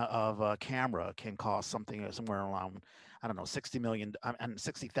film of a camera can cost something somewhere around, I don't know, 60 million and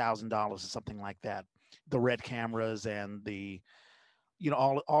 $60,000 or something like that. The red cameras and the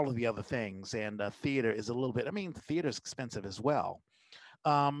all of the other things, and theater is a little bit. I mean, theater is expensive as well.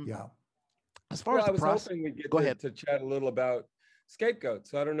 Um, yeah. as far Well, as I the was process, hoping we'd get go ahead. to chat a little about Scapegoat.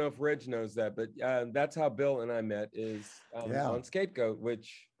 So I don't know if Reg knows that, but that's how Bill and I met, is Yeah. on Scapegoat,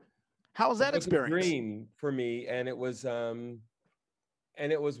 which How was that was a experience? dream for me, and it was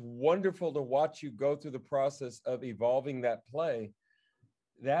wonderful to watch you go through the process of evolving that play.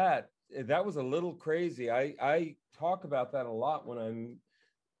 That was a little crazy. I talk about that a lot when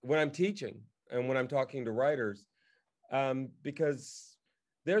I'm teaching and when I'm talking to writers, because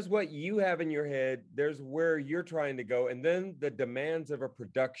there's what you have in your head, there's where you're trying to go, and then the demands of a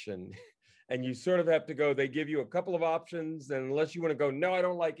production. And you sort of have to go, they give you a couple of options, and unless you want to go, no, I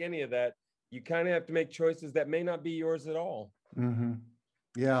don't like any of that, you kind of have to make choices that may not be yours at all. Mm-hmm.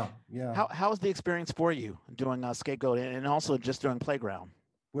 Yeah. Yeah. How was the experience for you doing Scapegoat and also just doing Playground?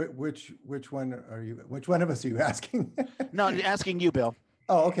 Which one are you? Which one of us are you asking? No, asking you, Bill.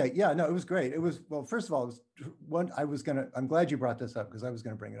 Oh, okay. Yeah, no, it was great. It was, well, first of all, it was one, I'm glad you brought this up because I was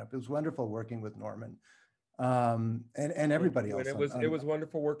going to bring it up. It was wonderful working with Norman, and everybody else. And it was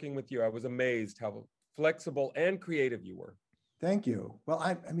wonderful working with you. I was amazed how flexible and creative you were. Thank you. Well,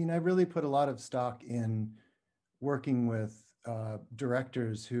 I mean, I really put a lot of stock in working with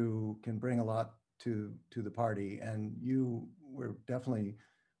directors who can bring a lot to the party, and you were definitely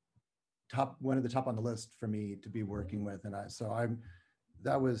one of the top on the list for me to be working with, and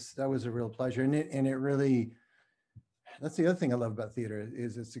that was a real pleasure, and it really, that's the other thing I love about theater,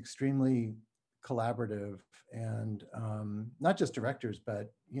 is it's extremely collaborative, and not just directors,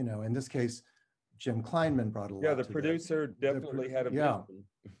 but in this case, Jim Kleinman brought a lot. Yeah, the producer definitely had a vision.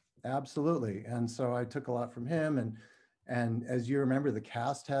 Absolutely, and so I took a lot from him, and as you remember, the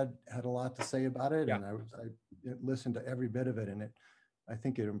cast had a lot to say about it, and I listened to every bit of it, and I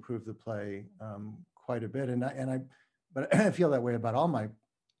think it improved the play quite a bit, but I feel that way about all my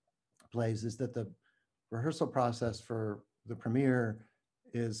plays, is that the rehearsal process for the premiere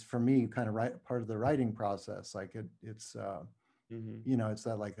is for me kind of part of the writing process. Like it's you know, it's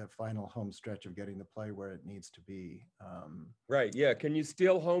that like that final home stretch of getting the play where it needs to be. Right. Yeah. Can you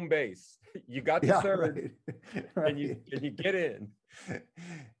steal home base? You got the Yeah, third. right. Can you get in?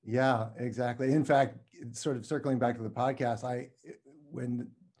 Yeah, exactly. In fact, sort of circling back to the podcast, when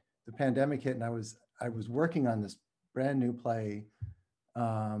the pandemic hit and I was working on this brand new play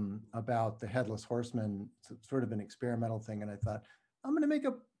about the headless horseman, sort of an experimental thing, and I thought I'm going to make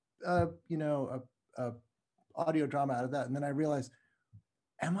a you know a audio drama out of that, and then I realized,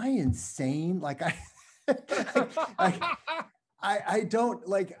 am I insane? Like I don't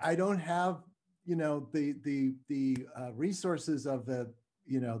like, I don't have, you know, the resources of the,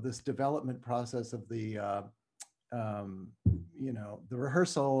 you know, this development process of the you know, the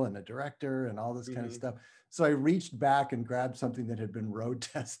rehearsal and the director and all this kind of stuff. So I reached back and grabbed something that had been road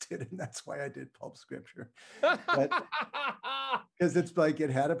tested, and that's why I did Pulp Scripture. Because it's like it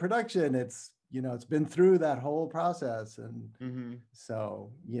had a production. It's, you know, it's been through that whole process, and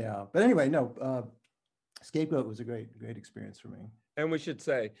so yeah. But anyway, no, Scapegoat was a great experience for me. And we should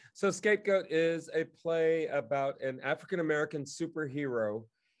say, so Scapegoat is a play about an African-American superhero,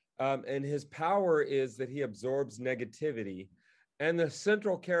 and his power is that he absorbs negativity. And the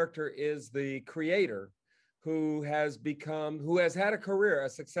central character is the creator who has had a career, a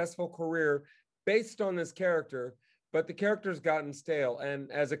successful career based on this character, but the character's gotten stale.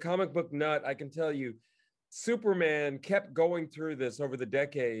 And as a comic book nut, I can tell you, Superman kept going through this over the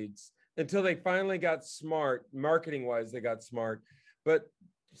decades until they finally got smart, marketing-wise, they got smart. But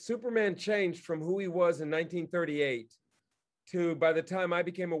Superman changed from who he was in 1938 to, by the time I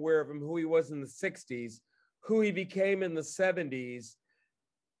became aware of him, who he was in the 60s, who he became in the 70s.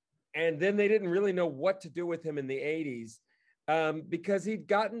 And then they didn't really know what to do with him in the 80s because he'd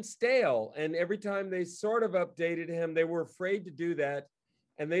gotten stale. And every time they sort of updated him, they were afraid to do that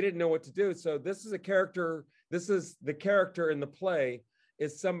and they didn't know what to do. So this is the character in the play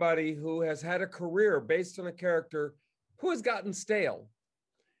is somebody who has had a career based on a character who has gotten stale.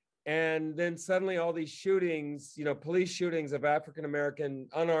 And then suddenly all these shootings, you know, police shootings of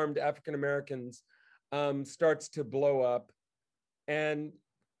unarmed African-Americans starts to blow up. And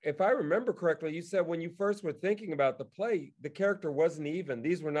if I remember correctly, you said when you first were thinking about the play, the character wasn't even.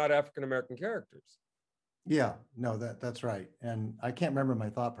 These were not African-American characters. Yeah, no, that's right. And I can't remember my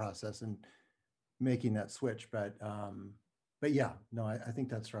thought process in making that switch, but yeah, no, I think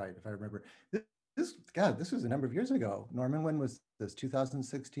that's right. If I remember this was a number of years ago. Norman, when was this?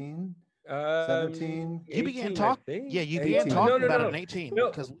 2016, 17? You began talking. Yeah, you began 18. talking about it in 18.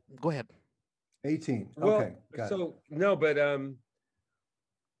 No. Because go ahead. 18. Well, okay. So no, but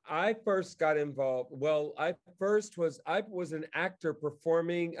I first got involved. Well, I was an actor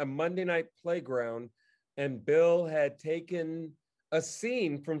performing a Monday Night Playground, and Bill had taken a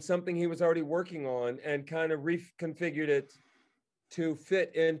scene from something he was already working on and kind of reconfigured it to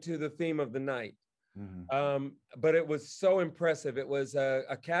fit into the theme of the night. But it was so impressive. It was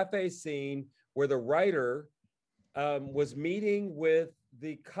a cafe scene where the writer was meeting with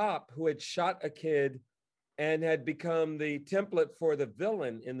the cop who had shot a kid and had become the template for the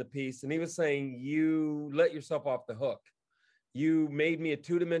villain in the piece. And he was saying, you let yourself off the hook. You made me a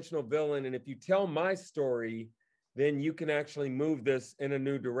two-dimensional villain. And if you tell my story, then you can actually move this in a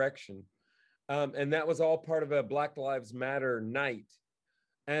new direction. And that was all part of a Black Lives Matter night.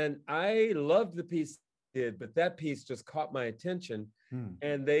 And I loved the piece they did, but that piece just caught my attention.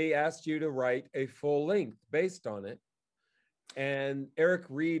 And they asked you to write a full length based on it. And Eric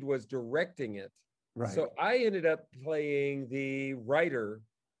Reed was directing it. Right. So I ended up playing the writer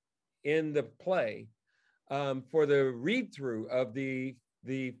in the play for the read-through of the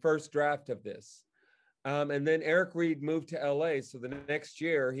first draft of this. And then Eric Reed moved to LA. So the next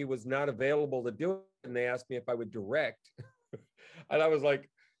year he was not available to do it. And they asked me if I would direct. And I was like,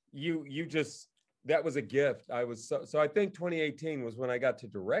 that was a gift. I was so I think 2018 was when I got to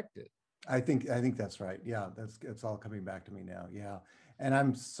direct it. I think that's right. Yeah, it's all coming back to me now. Yeah. And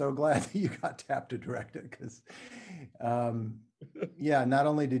I'm so glad that you got tapped to direct it because, yeah, not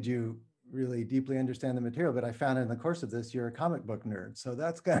only did you really deeply understand the material, but I found in the course of this, you're a comic book nerd. So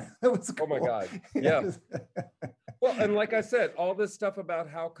that was cool. Oh my God. Yeah. Well, and like I said, all this stuff about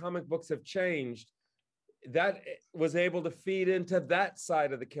how comic books have changed, that was able to feed into that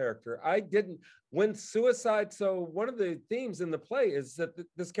side of the character. So one of the themes in the play is that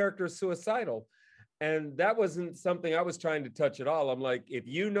this character is suicidal. And that wasn't something I was trying to touch at all. I'm like, if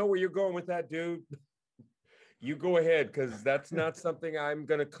you know where you're going with that, dude, you go ahead, because that's not something I'm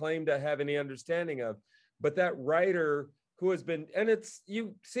going to claim to have any understanding of. But that writer who has been, and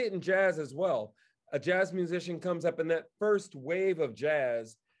you see it in jazz as well. a jazz musician comes up in that first wave of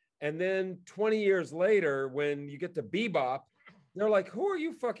jazz, and then 20 years later, when you get to bebop, they're like, who are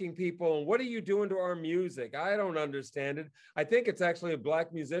you fucking people? And what are you doing to our music? I don't understand it. I think it's actually a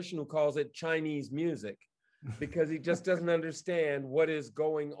Black musician who calls it Chinese music because he just doesn't understand what is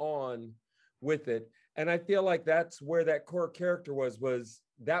going on with it. And I feel like that's where that core character was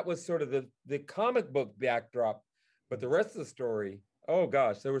that was sort of the comic book backdrop. But the rest of the story, oh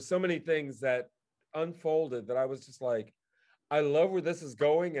gosh, there were so many things that unfolded that I was just like, I love where this is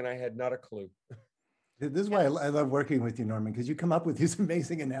going, and I had not a clue. This is why I love working with you, Norman, because you come up with these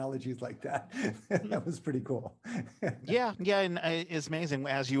amazing analogies like that. That was pretty cool. Yeah, and it's amazing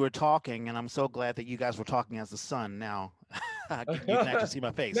as you were talking, and I'm so glad that you guys were talking as the son. Now you can actually see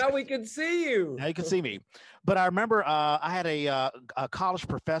my face. Now we can see you. Now you can see me. But I remember I had a college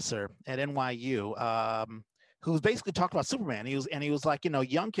professor at NYU who was basically talked about Superman. He was like,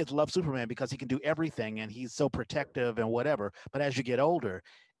 young kids love Superman because he can do everything and he's so protective and whatever. But as you get older,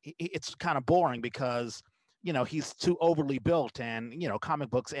 it's kind of boring because he's too overly built, and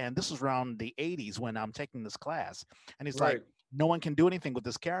comic books. And this was around the 80s when I'm taking this class, and he's like, no one can do anything with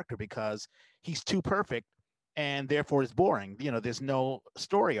this character because he's too perfect, and therefore it's boring. There's no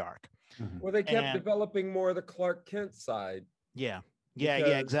story arc. Well, they kept developing more of the Clark Kent side. Yeah,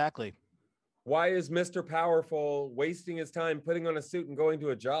 exactly. Why is Mr. Powerful wasting his time putting on a suit and going to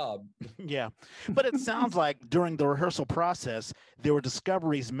a job? Yeah, but it sounds like during the rehearsal process, there were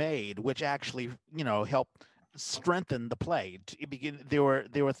discoveries made which actually, helped strengthen the play. There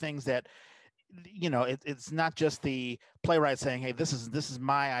were things that, it's not just the playwright saying, "Hey, this is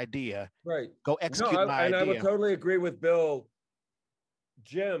my idea. Right. Go execute my idea." I would totally agree with Bill.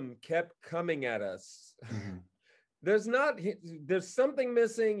 Jim kept coming at us. Mm-hmm. There's something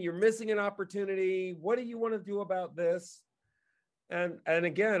missing. You're missing an opportunity. What do you want to do about this? And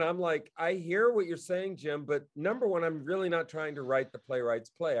again, I'm like, I hear what you're saying, Jim, but number one, I'm really not trying to write the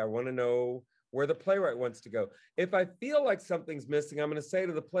playwright's play. I want to know where the playwright wants to go. If I feel like something's missing, I'm going to say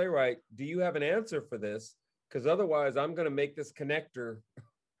to the playwright, do you have an answer for this? Because otherwise I'm going to make this connector.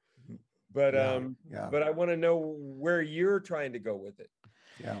 But but I want to know where you're trying to go with it.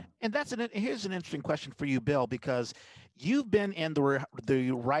 Yeah. And here's an interesting question for you, Bill, because you've been in the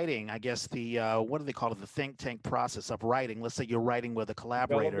writing, I guess what do they call it? The think tank process of writing. Let's say you're writing with a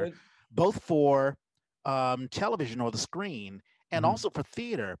collaborator, both for television or the screen and also for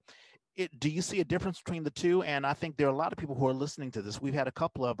theater. Do you see a difference between the two? And I think there are a lot of people who are listening to this. We've had a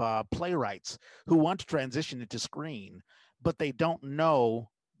couple of playwrights who want to transition into screen, but they don't know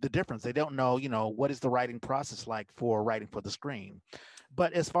the difference. They don't know, what is the writing process like for writing for the screen.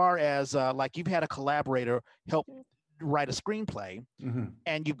 But as far as like you've had a collaborator help write a screenplay,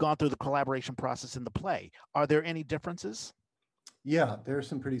 and you've gone through the collaboration process in the play, are there any differences? Yeah, there are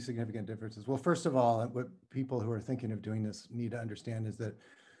some pretty significant differences. Well, first of all, what people who are thinking of doing this need to understand is that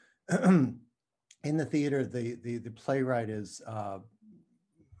in the theater, the playwright is, I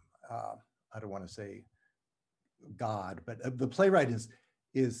don't want to say God, but the playwright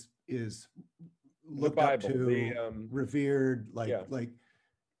is looked up to, revered, like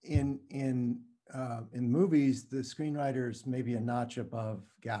in movies, the screenwriter's maybe a notch above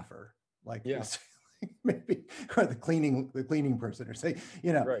gaffer, maybe, or the cleaning person, or say,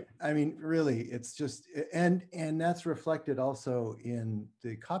 right. I mean, really, it's just, and that's reflected also in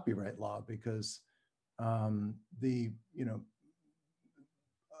the copyright law, because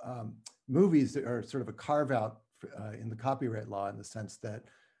movies are sort of a carve out in the copyright law, in the sense that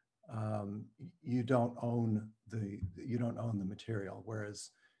you don't own the material, whereas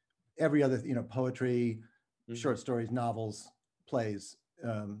every other, poetry, short stories, novels, plays,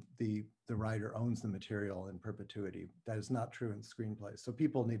 the writer owns the material in perpetuity. That is not true in screenplays. So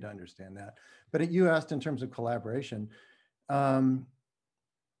people need to understand that. But you asked in terms of collaboration. I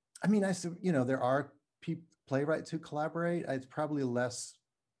mean, there are playwrights who collaborate. It's probably less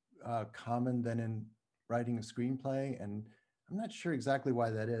common than in writing a screenplay, and I'm not sure exactly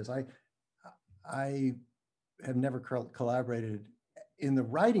why that is. I have never collaborated in the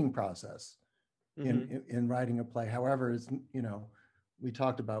writing process in writing a play. However, it's, we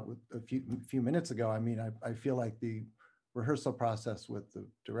talked about a few minutes ago. I mean, I feel like the rehearsal process with the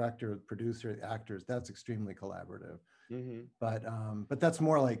director, the producer, the actors, that's extremely collaborative. But that's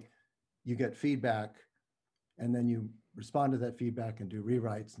more like you get feedback and then you respond to that feedback and do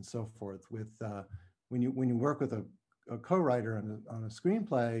rewrites and so forth. With when you work with a co-writer on a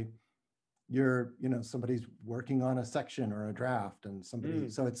screenplay, you're, somebody's working on a section or a draft, and somebody,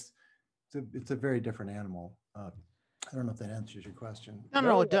 so it's a very different animal. I don't know if that answers your question. No,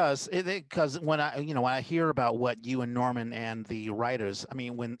 no, it does. Because when I hear about what you and Norman and the writers, I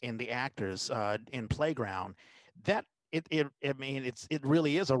mean, when in the actors in Playground, that I mean, it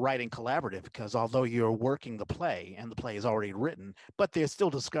really is a writing collaborative because although you're working the play and the play is already written, but there's still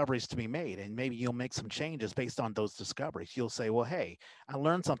discoveries to be made, and maybe you'll make some changes based on those discoveries. You'll say, well, hey, I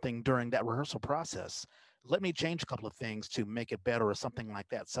learned something during that rehearsal process. Let me change a couple of things to make it better or something like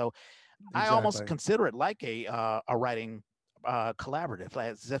that. So I almost Exactly. consider it like a writing collaborative,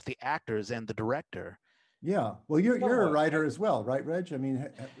 like as if the actors and the director. Yeah. Well, you're a Somewhat. writer as well, right, Reg? I mean,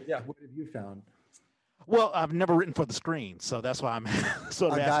 Yeah. what have you found? Well, I've never written for the screen, so that's why I'm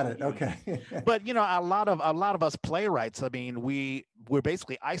sort of I got asking it. you. Okay. But a lot of us playwrights, I mean, we're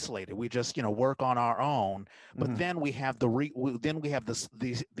basically isolated. We just work on our own. But Mhm. then we have then we have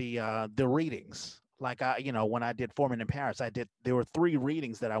the readings. Like when I did Foreman in Paris, there were 3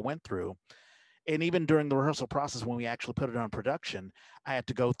 readings that I went through, and even during the rehearsal process when we actually put it on production, I had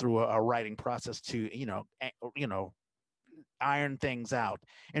to go through a writing process to iron things out.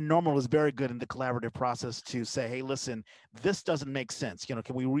 And Norman was very good in the collaborative process to say, hey, listen, this doesn't make sense. Can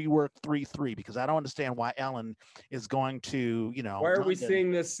we rework 3-3? Because I don't understand why Ellen is going to, Why are we London.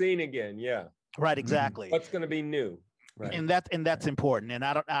 seeing this scene again? Yeah. Right, Mhm. exactly. What's going to be new? Right. And that's important. And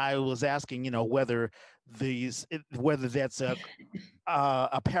I was asking, whether that's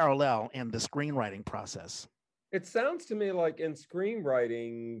a parallel in the screenwriting process. It sounds to me like in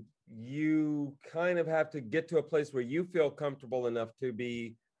screenwriting, you kind of have to get to a place where you feel comfortable enough to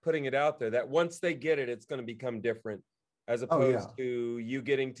be putting it out there that once they get it, it's going to become different as Oh, yeah. opposed to you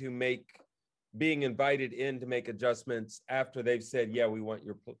getting to being invited in to make adjustments after they've said, yeah, we want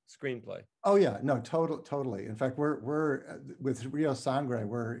your screenplay. Oh yeah, no, totally. In fact, we're with Rio Sangre,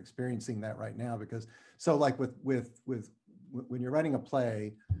 we're experiencing that right now because so like with when you're writing a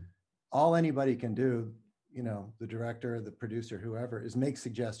play, all anybody can do, the director, the producer, whoever, is make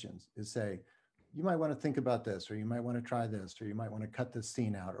suggestions, is say, you might want to think about this, or you might want to try this, or you might want to cut this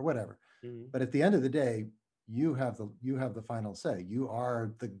scene out, or whatever. Mhm. But at the end of the day, you have the final say. You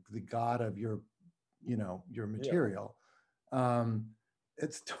are the god of your your material.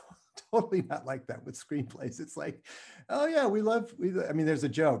 It's totally not like that with screenplays. It's like, oh yeah, I mean, there's a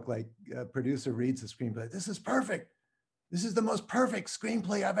joke like a producer reads the screenplay. This is perfect. This is the most perfect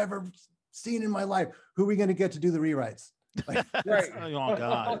screenplay I've ever seen in my life. Who are we going to get to do the rewrites? Like, Right. Oh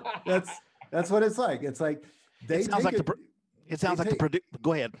God. that's what it's like. It's like they It sounds take like it. it sounds like the producer.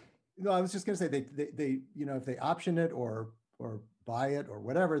 Go ahead. No, I was just going to say they if they option it or buy it or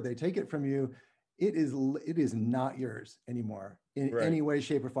whatever, they take it from you. It is not yours anymore in Right. any way,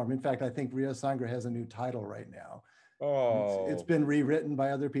 shape, or form. In fact, I think Rio Sangre has a new title right now. It's Oh, been rewritten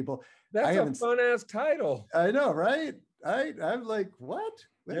by other people. that's a fun ass title. I know, right? I'm like, what?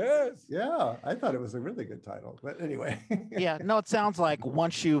 Yes. Yeah, I thought it was a really good title, but anyway. Yeah, no, it sounds like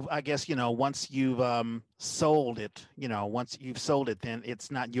once you've sold it, once you've sold it, then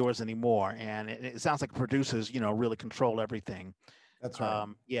it's not yours anymore. And it sounds like producers, really control everything. That's right.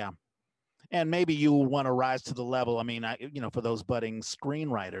 Yeah. And maybe you want to rise to the level. I mean, for those budding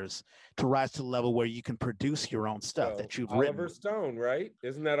screenwriters to rise to the level where you can produce your own stuff So that you've Oliver written. Stone, right?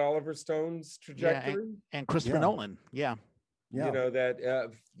 Isn't that Oliver Stone's Yeah. trajectory? And Christopher Yeah. Nolan. Yeah. Yeah.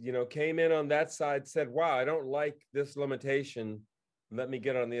 That came in on that side, said, wow, I don't like this limitation. Let me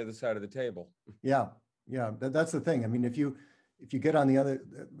get on the other side of the table. Yeah. Yeah. That's the thing. I mean, if you get on the other,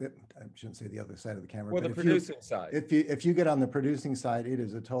 I shouldn't say the other side of the camera, Well, but the producing side. if you get on the producing side, it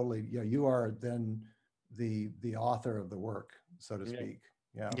is a totally, you are then the author of the work, so to speak.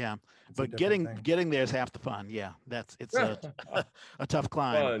 Yeah. Yeah. It's a But different thing. getting there is half the fun. Yeah. It's a tough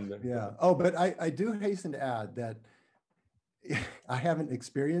climb. Fun. Yeah. Oh, but I do hasten to add that I haven't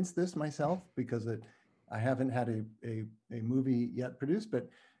experienced this myself because I haven't had a movie yet produced, but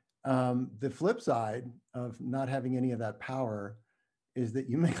the flip side of not having any of that power is that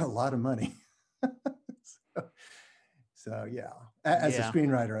you make a lot of money. So yeah, as a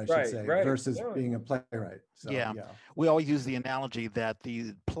screenwriter, I should say, versus being a playwright. So, yeah. We always use the analogy that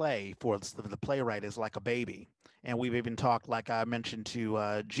the play for the playwright is like a baby. And we've even talked, like I mentioned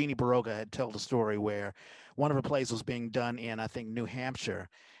to Jeannie Baroga had told a story where one of her plays was being done in, I think, New Hampshire.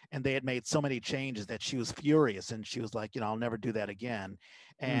 And they had made so many changes that she was furious. And she was like, I'll never do that again.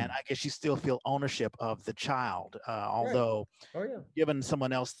 And I guess you still feel ownership of the child, although given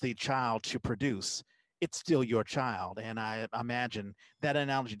someone else the child to produce, it's still your child. And I imagine that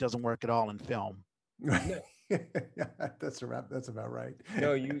analogy doesn't work at all in film. No. That's about right.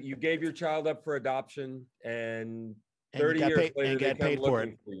 No, you gave your child up for adoption, and 30 years later they come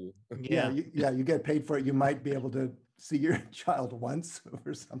looking for you. Yeah, you get paid for it. You might be able to see your child once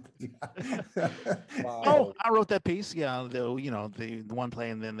or something. Wow. Oh, I wrote that piece. Yeah, the one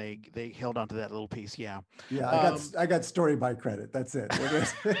play, and then they held onto that little piece. Yeah. Yeah, Um, I got story by credit. That's it.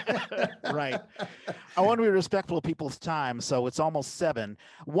 right. I want to be respectful of people's time, so it's almost 7.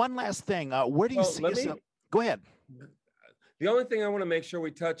 One last thing. Where do you Well, see yourself? Go ahead. the only thing I want to make sure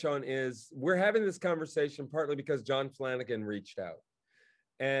we touch on is we're having this conversation partly because John Flanagan reached out.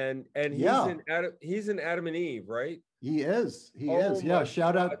 And Yeah. he's in Adam and Eve, right? He is. He Oh is. Yeah.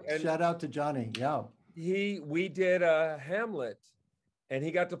 my God. And Shout out to Johnny. Yeah. we did a Hamlet, and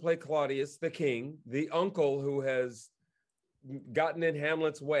he got to play Claudius, the king, the uncle who has gotten in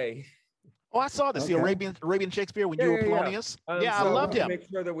Hamlet's way. Oh, I saw this. The Okay. Arabian Shakespeare when Yeah, you were yeah, yeah. Polonius. Yeah, I So I loved want to him. make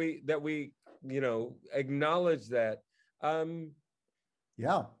sure that we acknowledge that.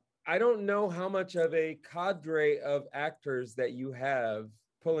 Yeah. I don't know how much of a cadre of actors that you have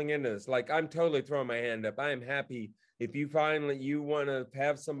pulling into this. Like, I'm totally throwing my hand up. I am happy if you want to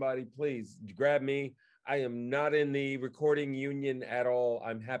have somebody, please grab me. I am not in the recording union at all.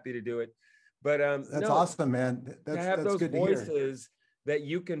 I'm happy to do it. But That's no, awesome, man. to have That's those good to hear. voices that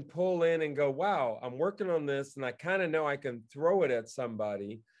you can pull in and go, wow, I'm working on this, and I kind of know I can throw it at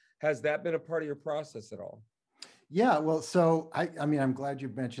somebody. Has that been a part of your process at all? Yeah, well, so I mean, I'm glad you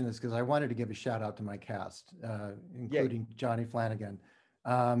mentioned this because I wanted to give a shout out to my cast, including Johnny Flanagan.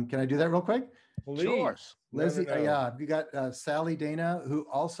 Can I do that real quick? Please. Sure. Lizzie, No. yeah, you got Sally Dana, who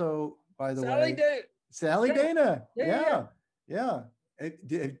also, by the way, Sally Sally Dana. Yeah.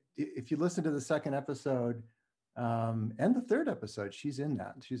 If you listen to the second episode and the third episode, she's in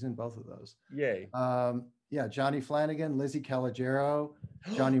that. She's in both of those. Yay. Yeah, Johnny Flanagan, Lizzie Calogero,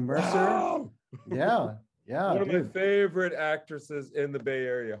 Johnny Mercer. Wow. Yeah. One of my favorite actresses in the Bay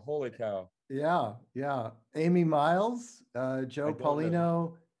Area. Holy cow. Yeah. Amy Miles, Joe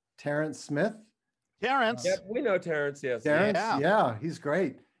Paulino, Terrence Smith. Terrence. Yep, we know Terrence. Yes. Terrence, yeah, he's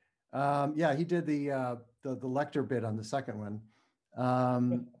great. Yeah, he did the Lecter bit on the second one.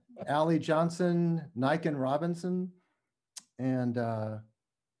 Allie Johnson, Nikon Robinson, and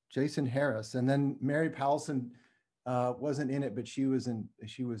Jason Harris, and then Mary Powelson wasn't in it, but she was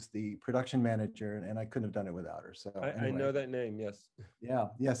the production manager, and I couldn't have done it without her. So anyway. I know that name. Yes. Yeah.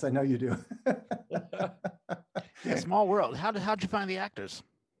 Yes, I know you do. Yeah, small world. How'd you find the actors?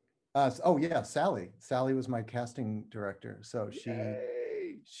 Oh yeah, Sally. Sally was my casting director, so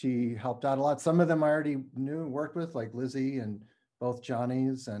she helped out a lot. Some of them I already knew and worked with, like Lizzie and both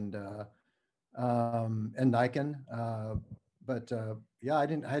Johnny's and Nikon. But yeah, I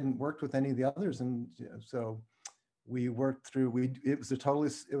hadn't worked with any of the others, and so we worked through. It was a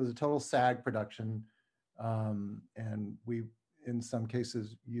total SAG production, and we in some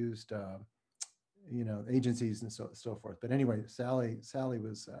cases used agencies and so forth. But anyway, Sally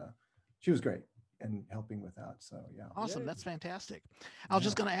was she was great and helping with that. So yeah. Awesome. That's fantastic. I was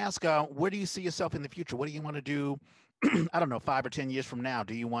just going to ask, where do you see yourself in the future? What do you want to do? I don't know, 5 or 10 years from now.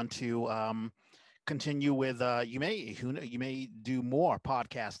 Do you want to continue with? You may do more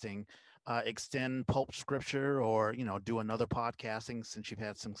podcasting, extend Pulp Scripture, or do another podcasting since you've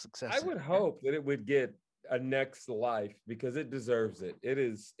had some success. I would hope that it would get a next life because it deserves it. It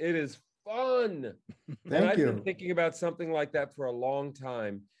is fun. And I've been thinking about something like that for a long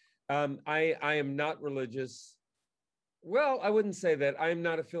time. I am not religious. Well, I wouldn't say that. I'm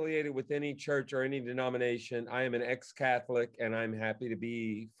not affiliated with any church or any denomination. I am an ex-Catholic, and I'm happy to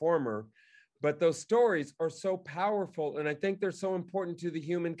be former. But those stories are so powerful, and I think they're so important to the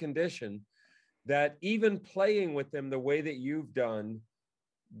human condition that even playing with them the way that you've done,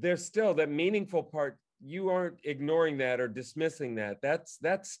 there's still that meaningful part. You aren't ignoring that or dismissing that. That's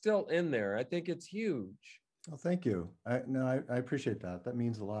still in there. I think it's huge. Well, thank you. I appreciate that. That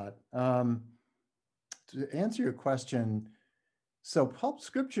means a lot. To answer your question, so Pulp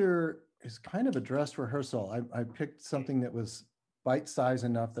Scripture is kind of a dress rehearsal. I picked something that was bite-sized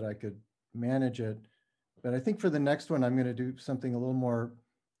enough that I could manage it. But I think for the next one, I'm going to do something a little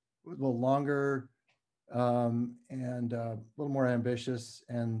longer, and a little more ambitious.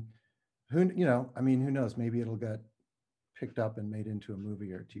 And who knows, maybe it'll get picked up and made into a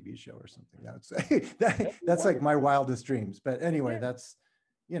movie or a TV show or something. That's like my wildest dreams. But anyway, that's,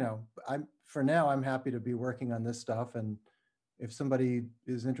 for now, I'm happy to be working on this stuff. And if somebody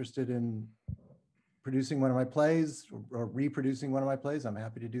is interested in producing one of my plays or reproducing one of my plays, I'm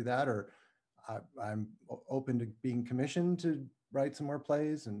happy to do that. Or I'm open to being commissioned to write some more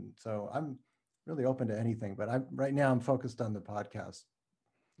plays. And so I'm really open to anything, but right now I'm focused on the podcast.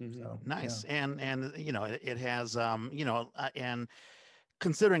 So, nice. Yeah. And it has, and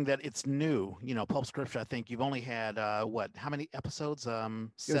considering that it's new, Pulp Scripture, I think you've only had, how many episodes?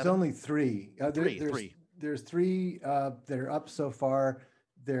 7? There's only 3. Three. there's 3 that are up so far.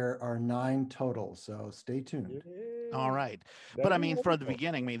 There are 9 total, so stay tuned. All right. But I mean, from the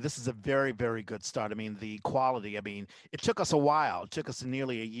beginning, I mean, this is a very, very good start. I mean, the quality, I mean, it took us a while. It took us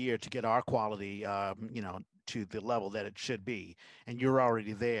nearly a year to get our quality, to the level that it should be. And you're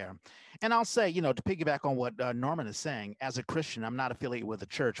already there. And I'll say, to piggyback on what Norman is saying, as a Christian, I'm not affiliated with the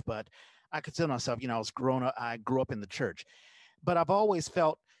church, but I consider myself, I grew up in the church. But I've always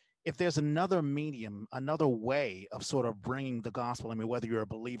felt if there's another medium, another way of sort of bringing the gospel, I mean, whether you're a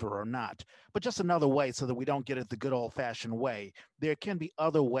believer or not, but just another way so that we don't get it the good old fashioned way, there can be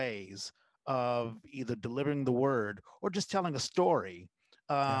other ways of either delivering the word or just telling a story.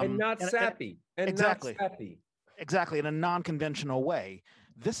 And not sappy. Exactly. Exactly. In a non-conventional way.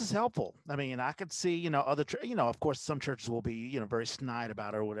 This is helpful. I mean, I could see, of course, some churches will be, very snide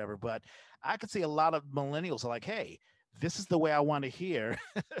about it or whatever, but I could see a lot of millennials are like, hey, this is the way I want to hear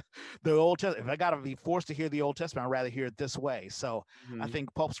the Old Testament. If I got to be forced to hear the Old Testament, I'd rather hear it this way. So I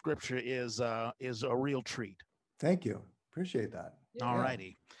think pulp scripture is a real treat. Thank you. Appreciate that. Yeah. All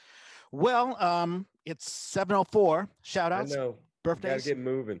righty. Well, it's 7:04. Shout outs. I know. Birthdays. Gotta get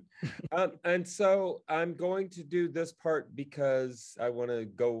moving. And so I'm going to do this part because I want to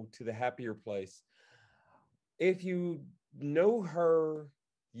go to the happier place. If you know her,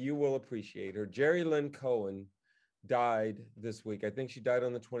 you will appreciate her. Jerry Lynn Cohen died this week. I think she died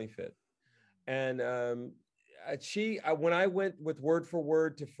on the 25th. And when I went with Word for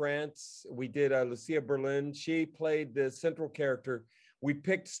Word to France, we did Lucia Berlin. She played the central character. We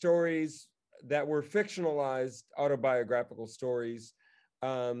picked stories that were fictionalized autobiographical stories.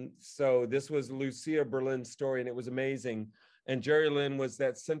 So this was Lucia Berlin's story, and it was amazing. And Jerry Lynn was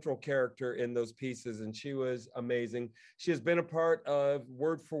that central character in those pieces, and she was amazing. She has been a part of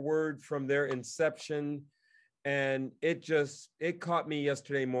Word for Word from their inception. And it caught me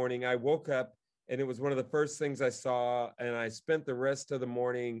yesterday morning. I woke up and it was one of the first things I saw. And I spent the rest of the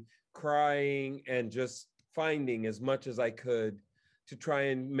morning crying and just finding as much as I could to try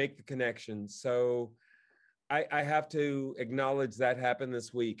and make the connection. So I have to acknowledge that happened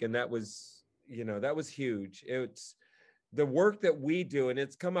this week. And that was huge. It's the work that we do. And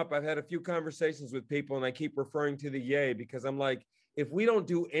it's come up. I've had a few conversations with people and I keep referring to the yay because I'm like, if we don't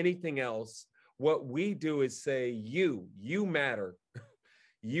do anything else, what we do is say, you matter.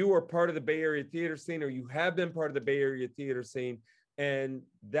 You are part of the Bay Area theater scene, or you have been part of the Bay Area theater scene. And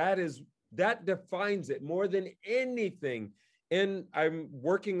that defines it more than anything. And I'm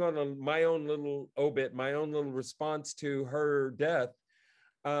working on my own little obit, my own little response to her death.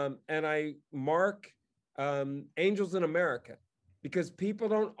 And I mark Angels in America because people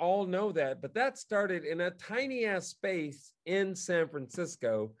don't all know that, but that started in a tiny ass space in San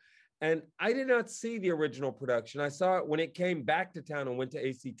Francisco. And I did not see the original production. I saw it when it came back to town and went to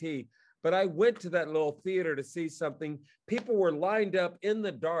ACT. But I went to that little theater to see something. People were lined up in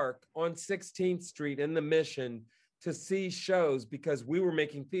the dark on 16th Street in the Mission to see shows because we were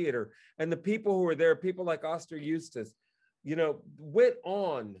making theater. And the people who were there, people like Oster Eustace, went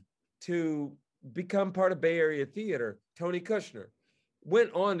on to become part of Bay Area theater. Tony Kushner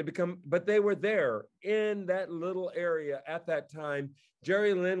went on to become, but they were there in that little area at that time.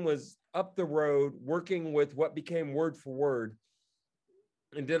 Jerry Lynn was up the road working with what became Word for Word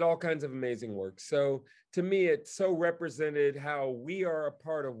and did all kinds of amazing work. So to me, it so represented how we are a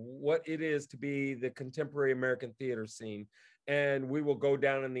part of what it is to be the contemporary American theater scene. And we will go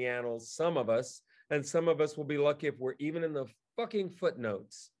down in the annals, some of us, and some of us will be lucky if we're even in the fucking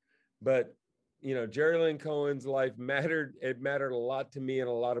footnotes. But, Jerry Lynn Cohen's life mattered. It mattered a lot to me and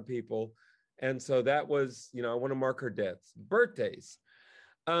a lot of people. And so that was, I want to mark her deaths. Birthdays.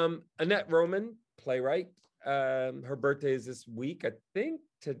 Annette Roman, playwright. Her birthday is this week. I think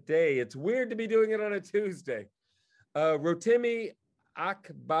today. It's weird to be doing it on a Tuesday. Rotimi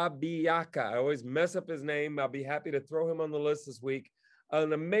Akbabiaka. I always mess up his name. I'll be happy to throw him on the list this week.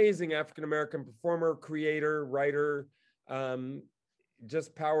 An amazing African-American performer, creator, writer,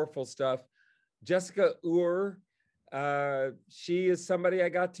 just powerful stuff. Jessica Ur. She is somebody I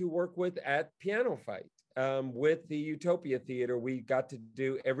got to work with at Piano Fight. With the Utopia Theater, we got to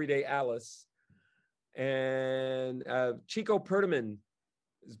do Everyday Alice. And Chico Perdaman's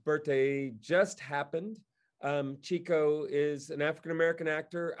birthday just happened. Chico is an African-American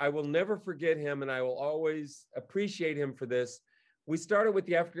actor. I will never forget him, and I will always appreciate him for this. We started with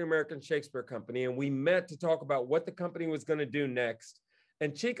the African-American Shakespeare Company, and we met to talk about what the company was going to do next.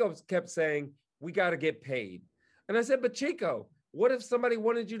 And Chico kept saying, we got to get paid. And I said, but Chico, what if somebody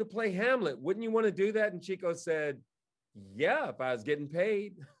wanted you to play Hamlet? Wouldn't you want to do that? And Chico said, yeah, if I was getting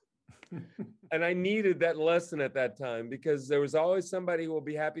paid. And I needed that lesson at that time, because there was always somebody who will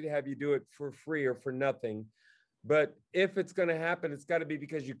be happy to have you do it for free or for nothing. But if it's going to happen, it's got to be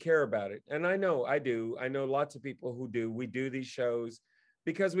because you care about it. And I know I do. I know lots of people who do. We do these shows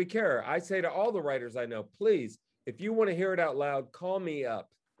because we care. I say to all the writers I know, please, if you want to hear it out loud, call me up.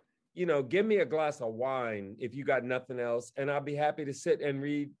 Give me a glass of wine if you got nothing else, and I'll be happy to sit and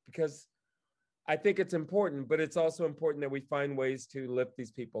read, because I think it's important, but it's also important that we find ways to lift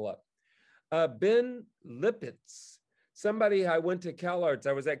these people up. Ben Lippitz, somebody I went to Cal Arts.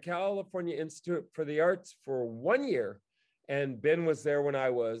 I was at California Institute for the Arts for 1 year, and Ben was there when I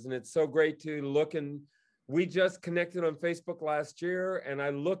was, and it's so great to look, and we just connected on Facebook last year, and I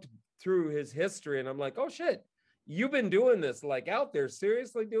looked through his history, and I'm like, oh shit, you've been doing this, like out there,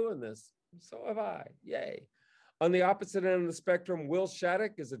 seriously doing this. So have I. Yay. On the opposite end of the spectrum, Will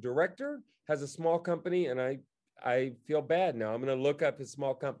Shattuck is a director, has a small company, and I feel bad now. I'm going to look up his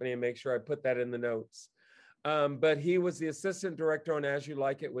small company and make sure I put that in the notes. But he was the assistant director on As You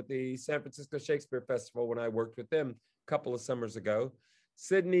Like It with the San Francisco Shakespeare Festival when I worked with them a couple of summers ago.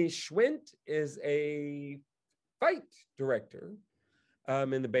 Sydney Schwint is a fight director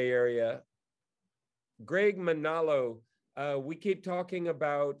in the Bay Area. Greg Manalo, we keep talking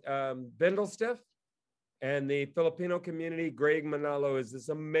about Bendelstiff and the Filipino community. Greg Manalo is this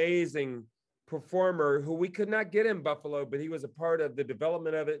amazing performer who we could not get in Buffalo, but he was a part of the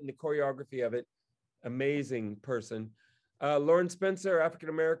development of it and the choreography of it. Amazing person. Lauren Spencer,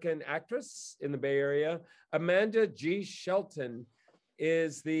 African-American actress in the Bay Area. Amanda G. Shelton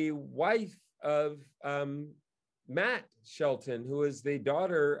is the wife of Matt Shelton, who is the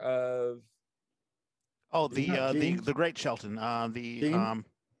daughter of the great Shelton.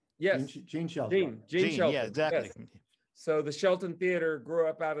 Yes, Gene Shelton. Gene Shelton. Yeah, exactly. Yes. So the Shelton Theater grew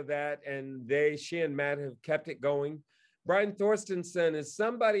up out of that, and she and Matt have kept it going. Brian Thorstensen is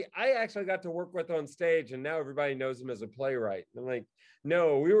somebody I actually got to work with on stage, and now everybody knows him as a playwright. I'm like,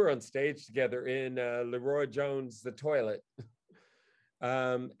 no, we were on stage together in Leroy Jones' The Toilet.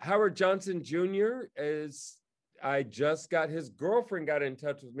 Howard Johnson Jr. I just got his girlfriend got in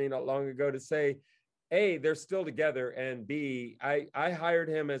touch with me not long ago to say, A, they're still together, and B, I hired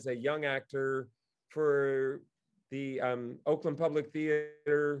him as a young actor for the Oakland Public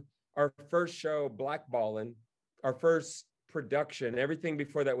Theater, our first show, Blackballin', our first production. Everything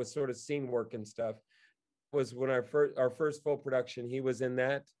before that was sort of scene work and stuff. Was when our first full production. He was in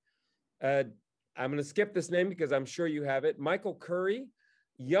that. I'm going to skip this name because I'm sure you have it. Michael Curry,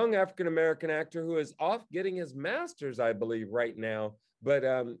 young African-American actor who is off getting his master's, I believe, right now, but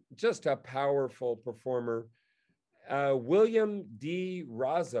just a powerful performer. William D.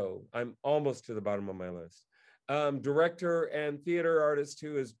 Razzo, I'm almost to the bottom of my list. Director and theater artist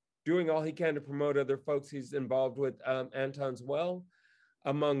who is doing all he can to promote other folks he's involved with, Anton's Well,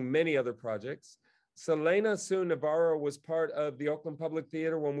 among many other projects. Selena Sue Navarro was part of the Oakland Public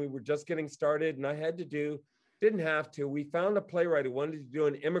Theater when we were just getting started, and didn't have to. We found a playwright who wanted to do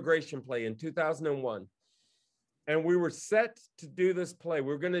an immigration play in 2001. And we were set to do this play.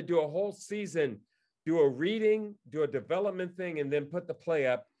 We were going to do a whole season, do a reading, do a development thing, and then put the play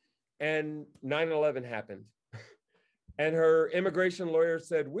up. And 9/11 happened. And her immigration lawyer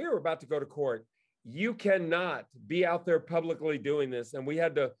said, we were about to go to court. You cannot be out there publicly doing this. And we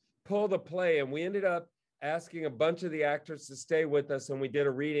had to pull the play. And we ended up asking a bunch of the actors to stay with us. And we did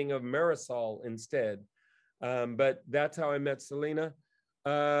a reading of Marisol instead. But that's how I met Selena.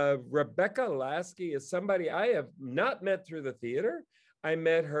 Rebecca Lasky is somebody I have not met through the theater. I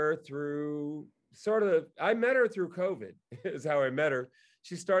met her through COVID is how I met her.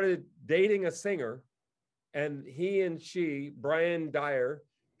 She started dating a singer, and he and she, Brian Dyer,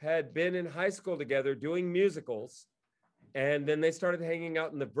 had been in high school together doing musicals. And then they started hanging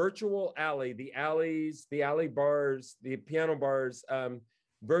out in the virtual alley, the alleys, the alley bars, the piano bars,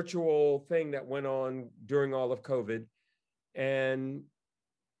 virtual thing that went on during all of COVID. And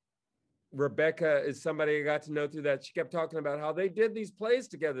Rebecca is somebody I got to know through that. She kept talking about how they did these plays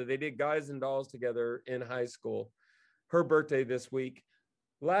together. They did Guys and Dolls together in high school. Her birthday this week.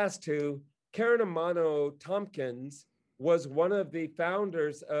 Last two, Karen Amano Tompkins was one of the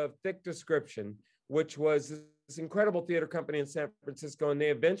founders of Thick Description, which was this incredible theater company in San Francisco. And they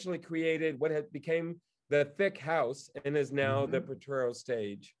eventually created what had became the Thick House and is now the Potrero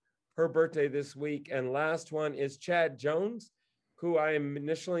Stage. Her birthday this week. And last one is Chad Jones, who I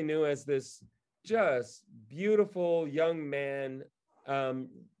initially knew as this just beautiful young man,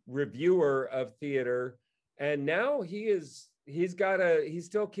 reviewer of theater. And now he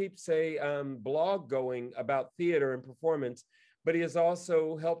still keeps a blog going about theater and performance, but he has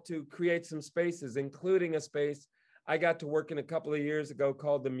also helped to create some spaces, including a space I got to work in a couple of years ago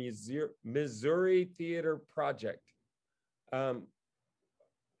called the Missouri Theater Project. Um,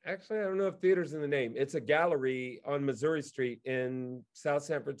 Actually, I don't know if theater's in the name. It's a gallery on Missouri Street in South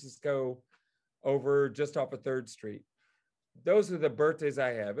San Francisco, over just off of 3rd Street. Those are the birthdays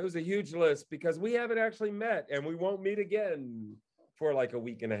I have. It was a huge list because we haven't actually met and we won't meet again for like a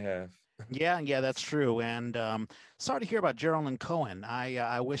week and a half. Yeah, that's true. And sorry to hear about Geraldine Cohen.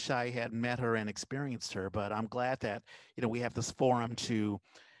 I wish I had met her and experienced her, but I'm glad that we have this forum to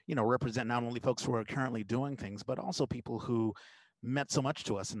represent not only folks who are currently doing things, but also people who meant so much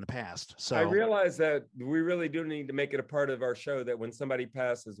to us in the past. I So realize that we really do need to make it a part of our show that when somebody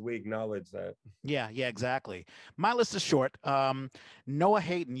passes, we acknowledge that. yeah, exactly. My list is short. Noah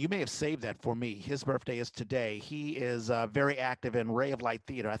Hayden, you may have saved that for me. His birthday is today. He is very active in Ray of Light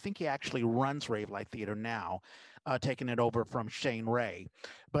Theater. I think he actually runs Ray of Light Theater now, taking it over from Shane Ray.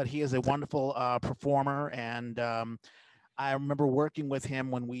 But he is a wonderful performer, and I remember working with him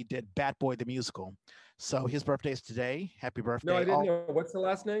when we did Bat Boy the musical. So his birthday is today. Happy birthday. No, I didn't know. What's the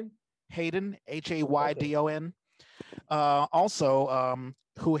last name? Hayden, Haydon. Also,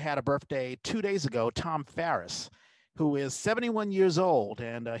 who had a birthday 2 days ago, Tom Farris, who is 71 years old.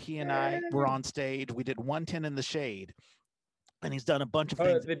 And he and I were on stage. We did 110 in the Shade. And he's done a bunch of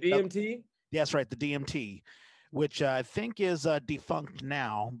things. The DMT? Yes, right, the DMT, which I think is defunct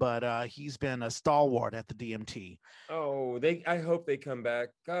now, but he's been a stalwart at the DMT. Oh, I hope they come back.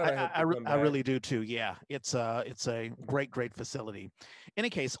 God, I hope they come back. I really do too. Yeah, it's a great facility. Any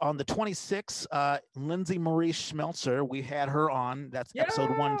case, on the 26th, Lindsay Marie Schmelzer, we had her on. That's episode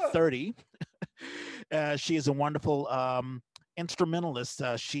 130. She is a wonderful instrumentalist.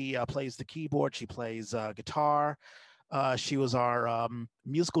 She plays the keyboard. She plays guitar. She was our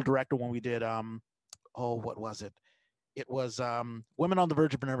musical director when we did what was it? It was Women on the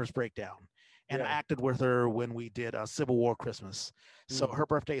Verge of a Nervous Breakdown. And I acted with her when we did Civil War Christmas. So her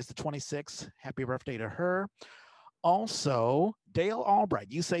birthday is the 26th. Happy birthday to her. Also, Dale Albright.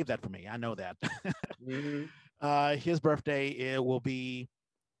 You saved that for me. I know that. His birthday, it will be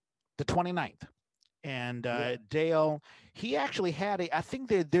the 29th. And Dale, he actually had I think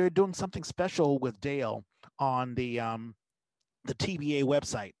they're doing something special with Dale on the TBA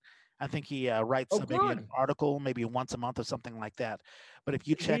website. I think he writes maybe an article, maybe once a month or something like that. But if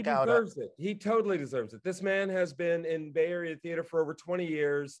you check out, he deserves it. He totally deserves it. This man has been in Bay Area theater for over 20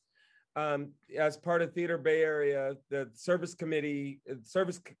 years, as part of Theater Bay Area, the service committee,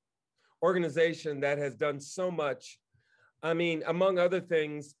 service organization that has done so much. I mean, among other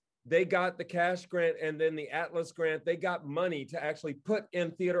things, they got the cash grant and then the Atlas grant. They got money to actually put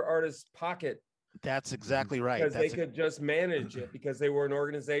in theater artists' pocket. That's exactly right. Because they could just manage it because they were an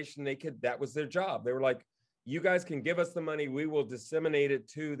organization. That was their job. They were like, you guys can give us the money. We will disseminate it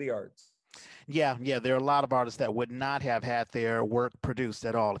to the arts. Yeah. There are a lot of artists that would not have had their work produced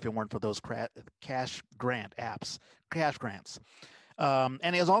at all if it weren't for those cash grants.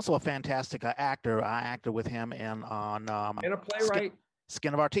 And he was also a fantastic actor. I acted with him and a playwright.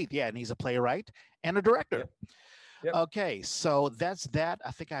 Skin of Our Teeth. Yeah, and he's a playwright and a director. Yep. Okay, so that's that.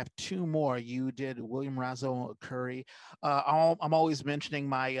 I think I have two more. You did William Razzo Curry. I'm always mentioning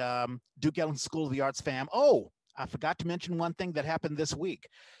my Duke Ellington School of the Arts fam. Oh, I forgot to mention one thing that happened this week.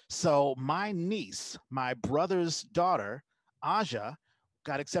 So my niece, my brother's daughter, Aja,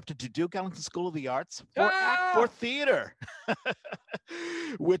 got accepted to Duke Ellington School of the Arts for theater,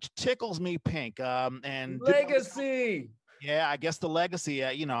 which tickles me pink. And legacy. Yeah, I guess the legacy,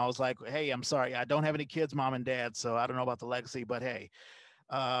 I was like, hey, I'm sorry. I don't have any kids, mom and dad, so I don't know about the legacy, but hey,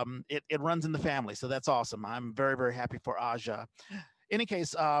 it runs in the family. So that's awesome. I'm very, very happy for Aja. Any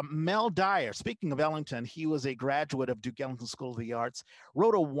case, Mel Dyer, speaking of Ellington, he was a graduate of Duke Ellington School of the Arts,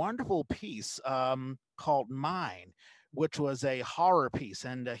 wrote a wonderful piece called Mine, which was a horror piece.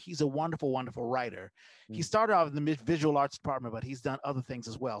 And he's a wonderful, wonderful writer. He started out in the visual arts department, but he's done other things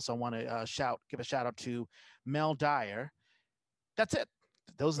as well. So I want to give a shout out to Mel Dyer. That's it.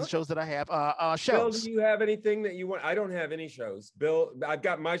 Those are the shows that I have. Shows. Bill, do you have anything that you want? I don't have any shows. Bill, I've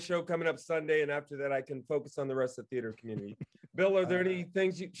got my show coming up Sunday, and after that, I can focus on the rest of the theater community. Bill, are there any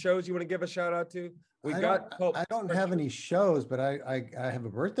shows you want to give a shout out to? I don't have any shows, but I have a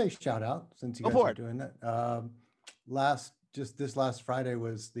birthday shout out since you guys are doing that. This last Friday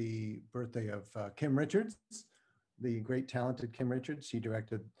was the birthday of Kim Richards, the great talented Kim Richards. She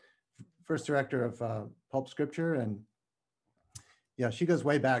first director of Pulp Scripture, and yeah, she goes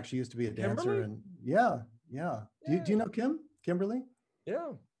way back. She used to be a dancer, and yeah. Do you know Kimberly?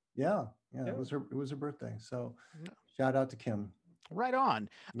 Yeah. It was her birthday. So shout out to Kim. Right on.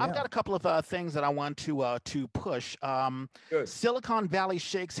 Yeah. I've got a couple of things that I want to push. Silicon Valley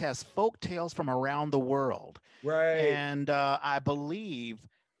Shakes has folk tales from around the world. Right. And I believe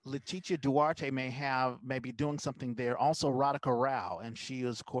Leticia Duarte may be doing something there. Also, Radhika Rao, and she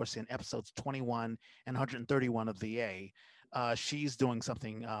is, of course, in episodes 21 and 131 of the A. She's doing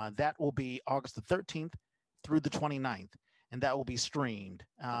something that will be August the 13th through the 29th, and that will be streamed.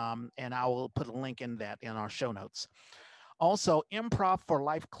 And I will put a link in that in our show notes. Also, Improv for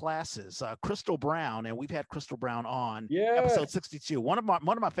Life classes. Crystal Brown, and we've had Crystal Brown on episode Yes, 62. One of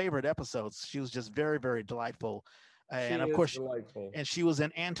my favorite episodes. She was just very, very delightful, she and of is course, delightful. and she was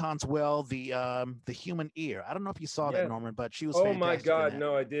in Anton's Well, the Human Ear. I don't know if you saw that, Yes. Norman, but she was Oh my fantastic in God, that.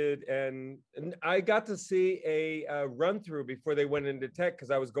 no, I did, and I got to see a run through before they went into tech because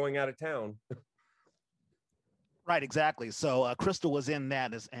I was going out of town. Right, exactly. So Crystal was in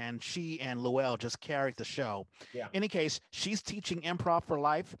that, and she and Luell just carried the show. Yeah. In any case, she's teaching Improv for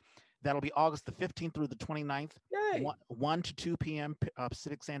Life. That'll be August the 15th through the 29th, Yay. 1 to 2 p.m.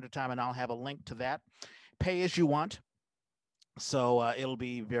 Pacific Standard Time, and I'll have a link to that. Pay as you want. So it'll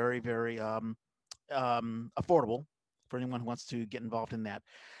be very, very affordable for anyone who wants to get involved in that.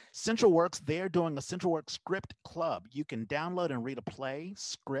 Central Works, they're doing a Central Works script club. You can download and read a play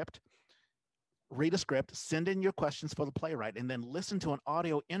script, read a script, send in your questions for the playwright, and then listen to an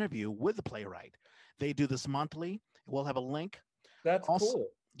audio interview with the playwright. They do this monthly. We'll have a link. That's Also, cool.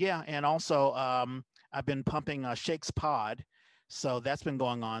 yeah, and also I've been pumping Shakes Pod. So that's been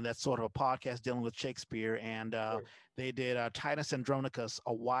going on. That's sort of a podcast dealing with Shakespeare. And Sure. they did Titus Andronicus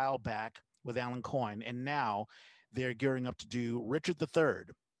a while back with Alan Coyne. And now they're gearing up to do Richard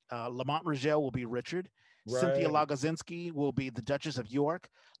III. Lamont Rigel will be Richard. Cynthia Right. Lagazinski will be the Duchess of York.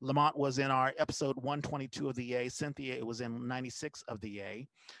 Lamont was in our episode 122 of the A. Cynthia it was in 96 of the A.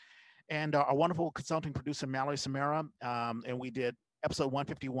 And our wonderful consulting producer, Mallory Samara. And we did episode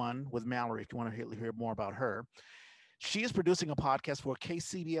 151 with Mallory, if you want to hear more about her. She is producing a podcast for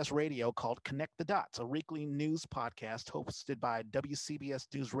KCBS Radio called Connect the Dots, a weekly news podcast hosted by WCBS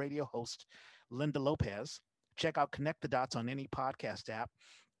News Radio host Linda Lopez. Check out Connect the Dots on any podcast app.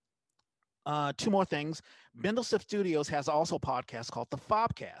 Two more things. Bendlestiff Studios has also a podcast called The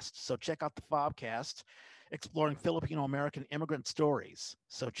Fobcast. So check out The Fobcast, exploring Filipino-American immigrant stories.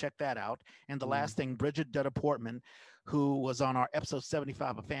 So check that out. And the last thing, Bridget Dutta Portman, who was on our episode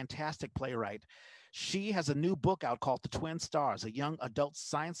 75, a fantastic playwright. She has a new book out called The Twin Stars, a young adult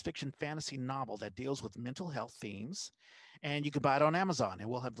science fiction fantasy novel that deals with mental health themes. And you can buy it on Amazon, and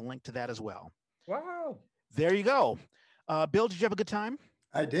we'll have the link to that as well. Wow. There you go. Bill, did you have a good time?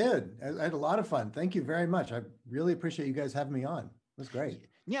 I did. I had a lot of fun. Thank you very much. I really appreciate you guys having me on. It was great.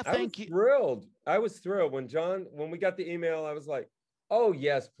 Yeah, I thank was you. thrilled. I was thrilled when we got the email. I was like, oh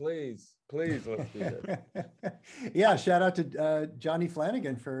yes, please, let's do this. Yeah, shout out to Johnny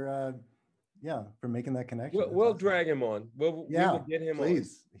Flanagan for making that connection. We'll That's awesome. drag him on. We will get him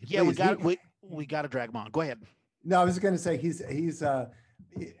please. Yeah, Please. we got to drag him on. Go ahead. No, I was going to say he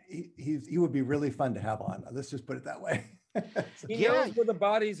would be really fun to have on. Let's just put it that way. on. He knows where the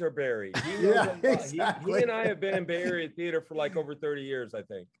bodies are buried. He knows exactly. he and I have been in Bay Area theater for like over 30 years, I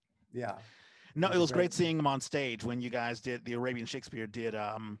think. Yeah. No, it was great seeing him on stage when you guys did the Arabian Shakespeare did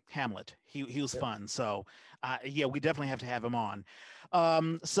Hamlet. He was fun. So yeah, we definitely have to have him on.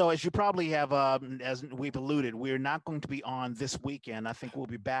 So as you probably have, as we've alluded, we're not going to be on this weekend. I think we'll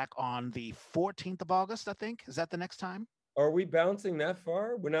be back on the 14th of August, I think. Is that the next time? Are we bouncing that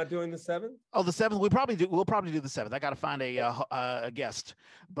far? We're not doing the 7th? Oh, the 7th. We'll probably do the 7th. I got to find a guest,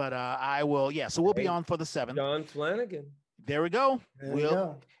 but I will. Yeah. So we'll be on for the 7th. John Flanagan. There we go. There you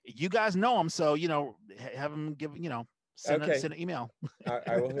go. You guys know him, so have him give send an email.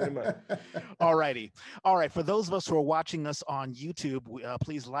 I will hit him up. All righty. All right. For those of us who are watching us on YouTube,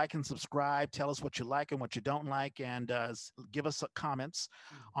 please like and subscribe. Tell us what you like and what you don't like, and give us comments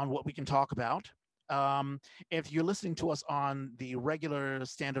on what we can talk about. If you're listening to us on the regular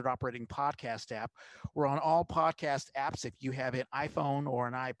standard operating podcast app, we're on all podcast apps. If you have an iPhone or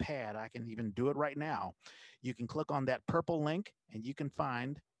an iPad, I can even do it right now. You can click on that purple link and you can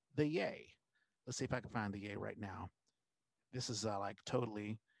find the Yay. Let's see if I can find the Yay right now. This is like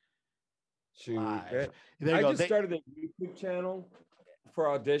totally live. There you go. I just started a YouTube channel for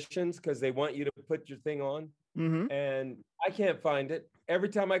auditions because they want you to put your thing on. Mm-hmm. And I can't find it. Every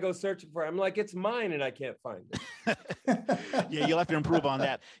time I go searching for it, I'm like, it's mine, and I can't find it. Yeah, you'll have to improve on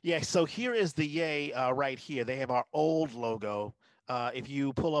that. Yeah, so here is the Yay right here. They have our old logo. If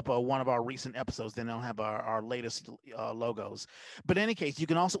you pull up one of our recent episodes, then they'll have our latest logos. But in any case,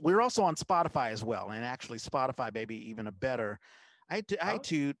 we're also on Spotify as well, and actually Spotify, baby, even a better. I hate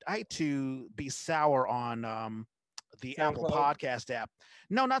to be sour on the SoundCloud? Apple Podcast app.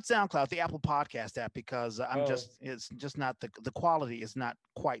 No, not SoundCloud, the Apple Podcast app, because it's just not the quality is not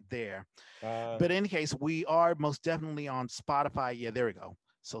quite there. But in any case, we are most definitely on Spotify. Yeah, there we go.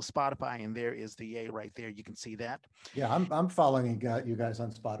 So Spotify, and there is the yay right there. You can see that. Yeah, I'm following you guys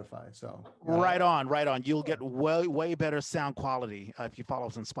on Spotify. So right on. You'll get way better sound quality if you follow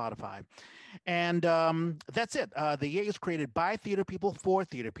us on Spotify. And that's it. The yay is created by theater people for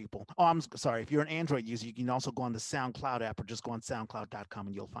theater people. Oh, I'm sorry. If you're an Android user, you can also go on the SoundCloud app or just go on SoundCloud.com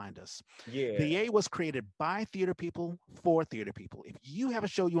and you'll find us. Yeah. The yay was created by theater people for theater people. If you have a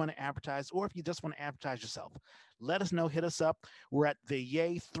show you want to advertise, or if you just want to advertise yourself, let us know. Hit us up. We're at the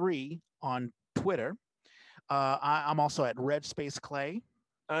Yay 3 on Twitter. I'm also at Red Space Clay.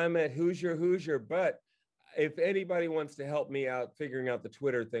 I'm at Hoosier. But if anybody wants to help me out figuring out the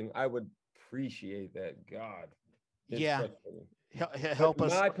Twitter thing, I would appreciate that. God. Yeah. Help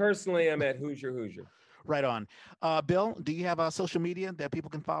us. I personally am at Hoosier. Right on. Bill, do you have a social media that people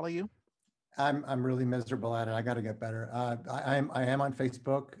can follow you? I'm really miserable at it. I got to get better. I am on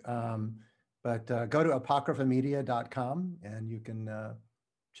Facebook, but go to apocryphamedia.com and you can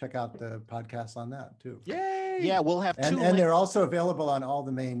check out the podcast on that too. Yay! Yeah, we'll have two. And they're also available on all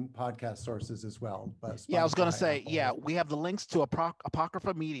the main podcast sources as well. Yeah, I was going to say, we have the links to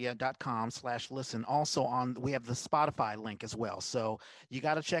apocryphamedia.com/listen. Also we have the Spotify link as well. So you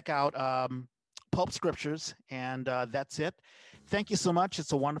got to check out Pulp Scriptures, and that's it. Thank you so much.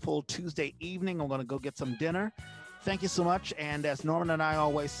 It's a wonderful Tuesday evening. I'm going to go get some dinner. Thank you so much. And as Norman and I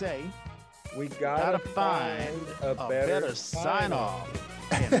always say, we gotta find a better sign off.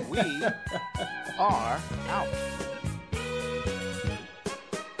 And we are out.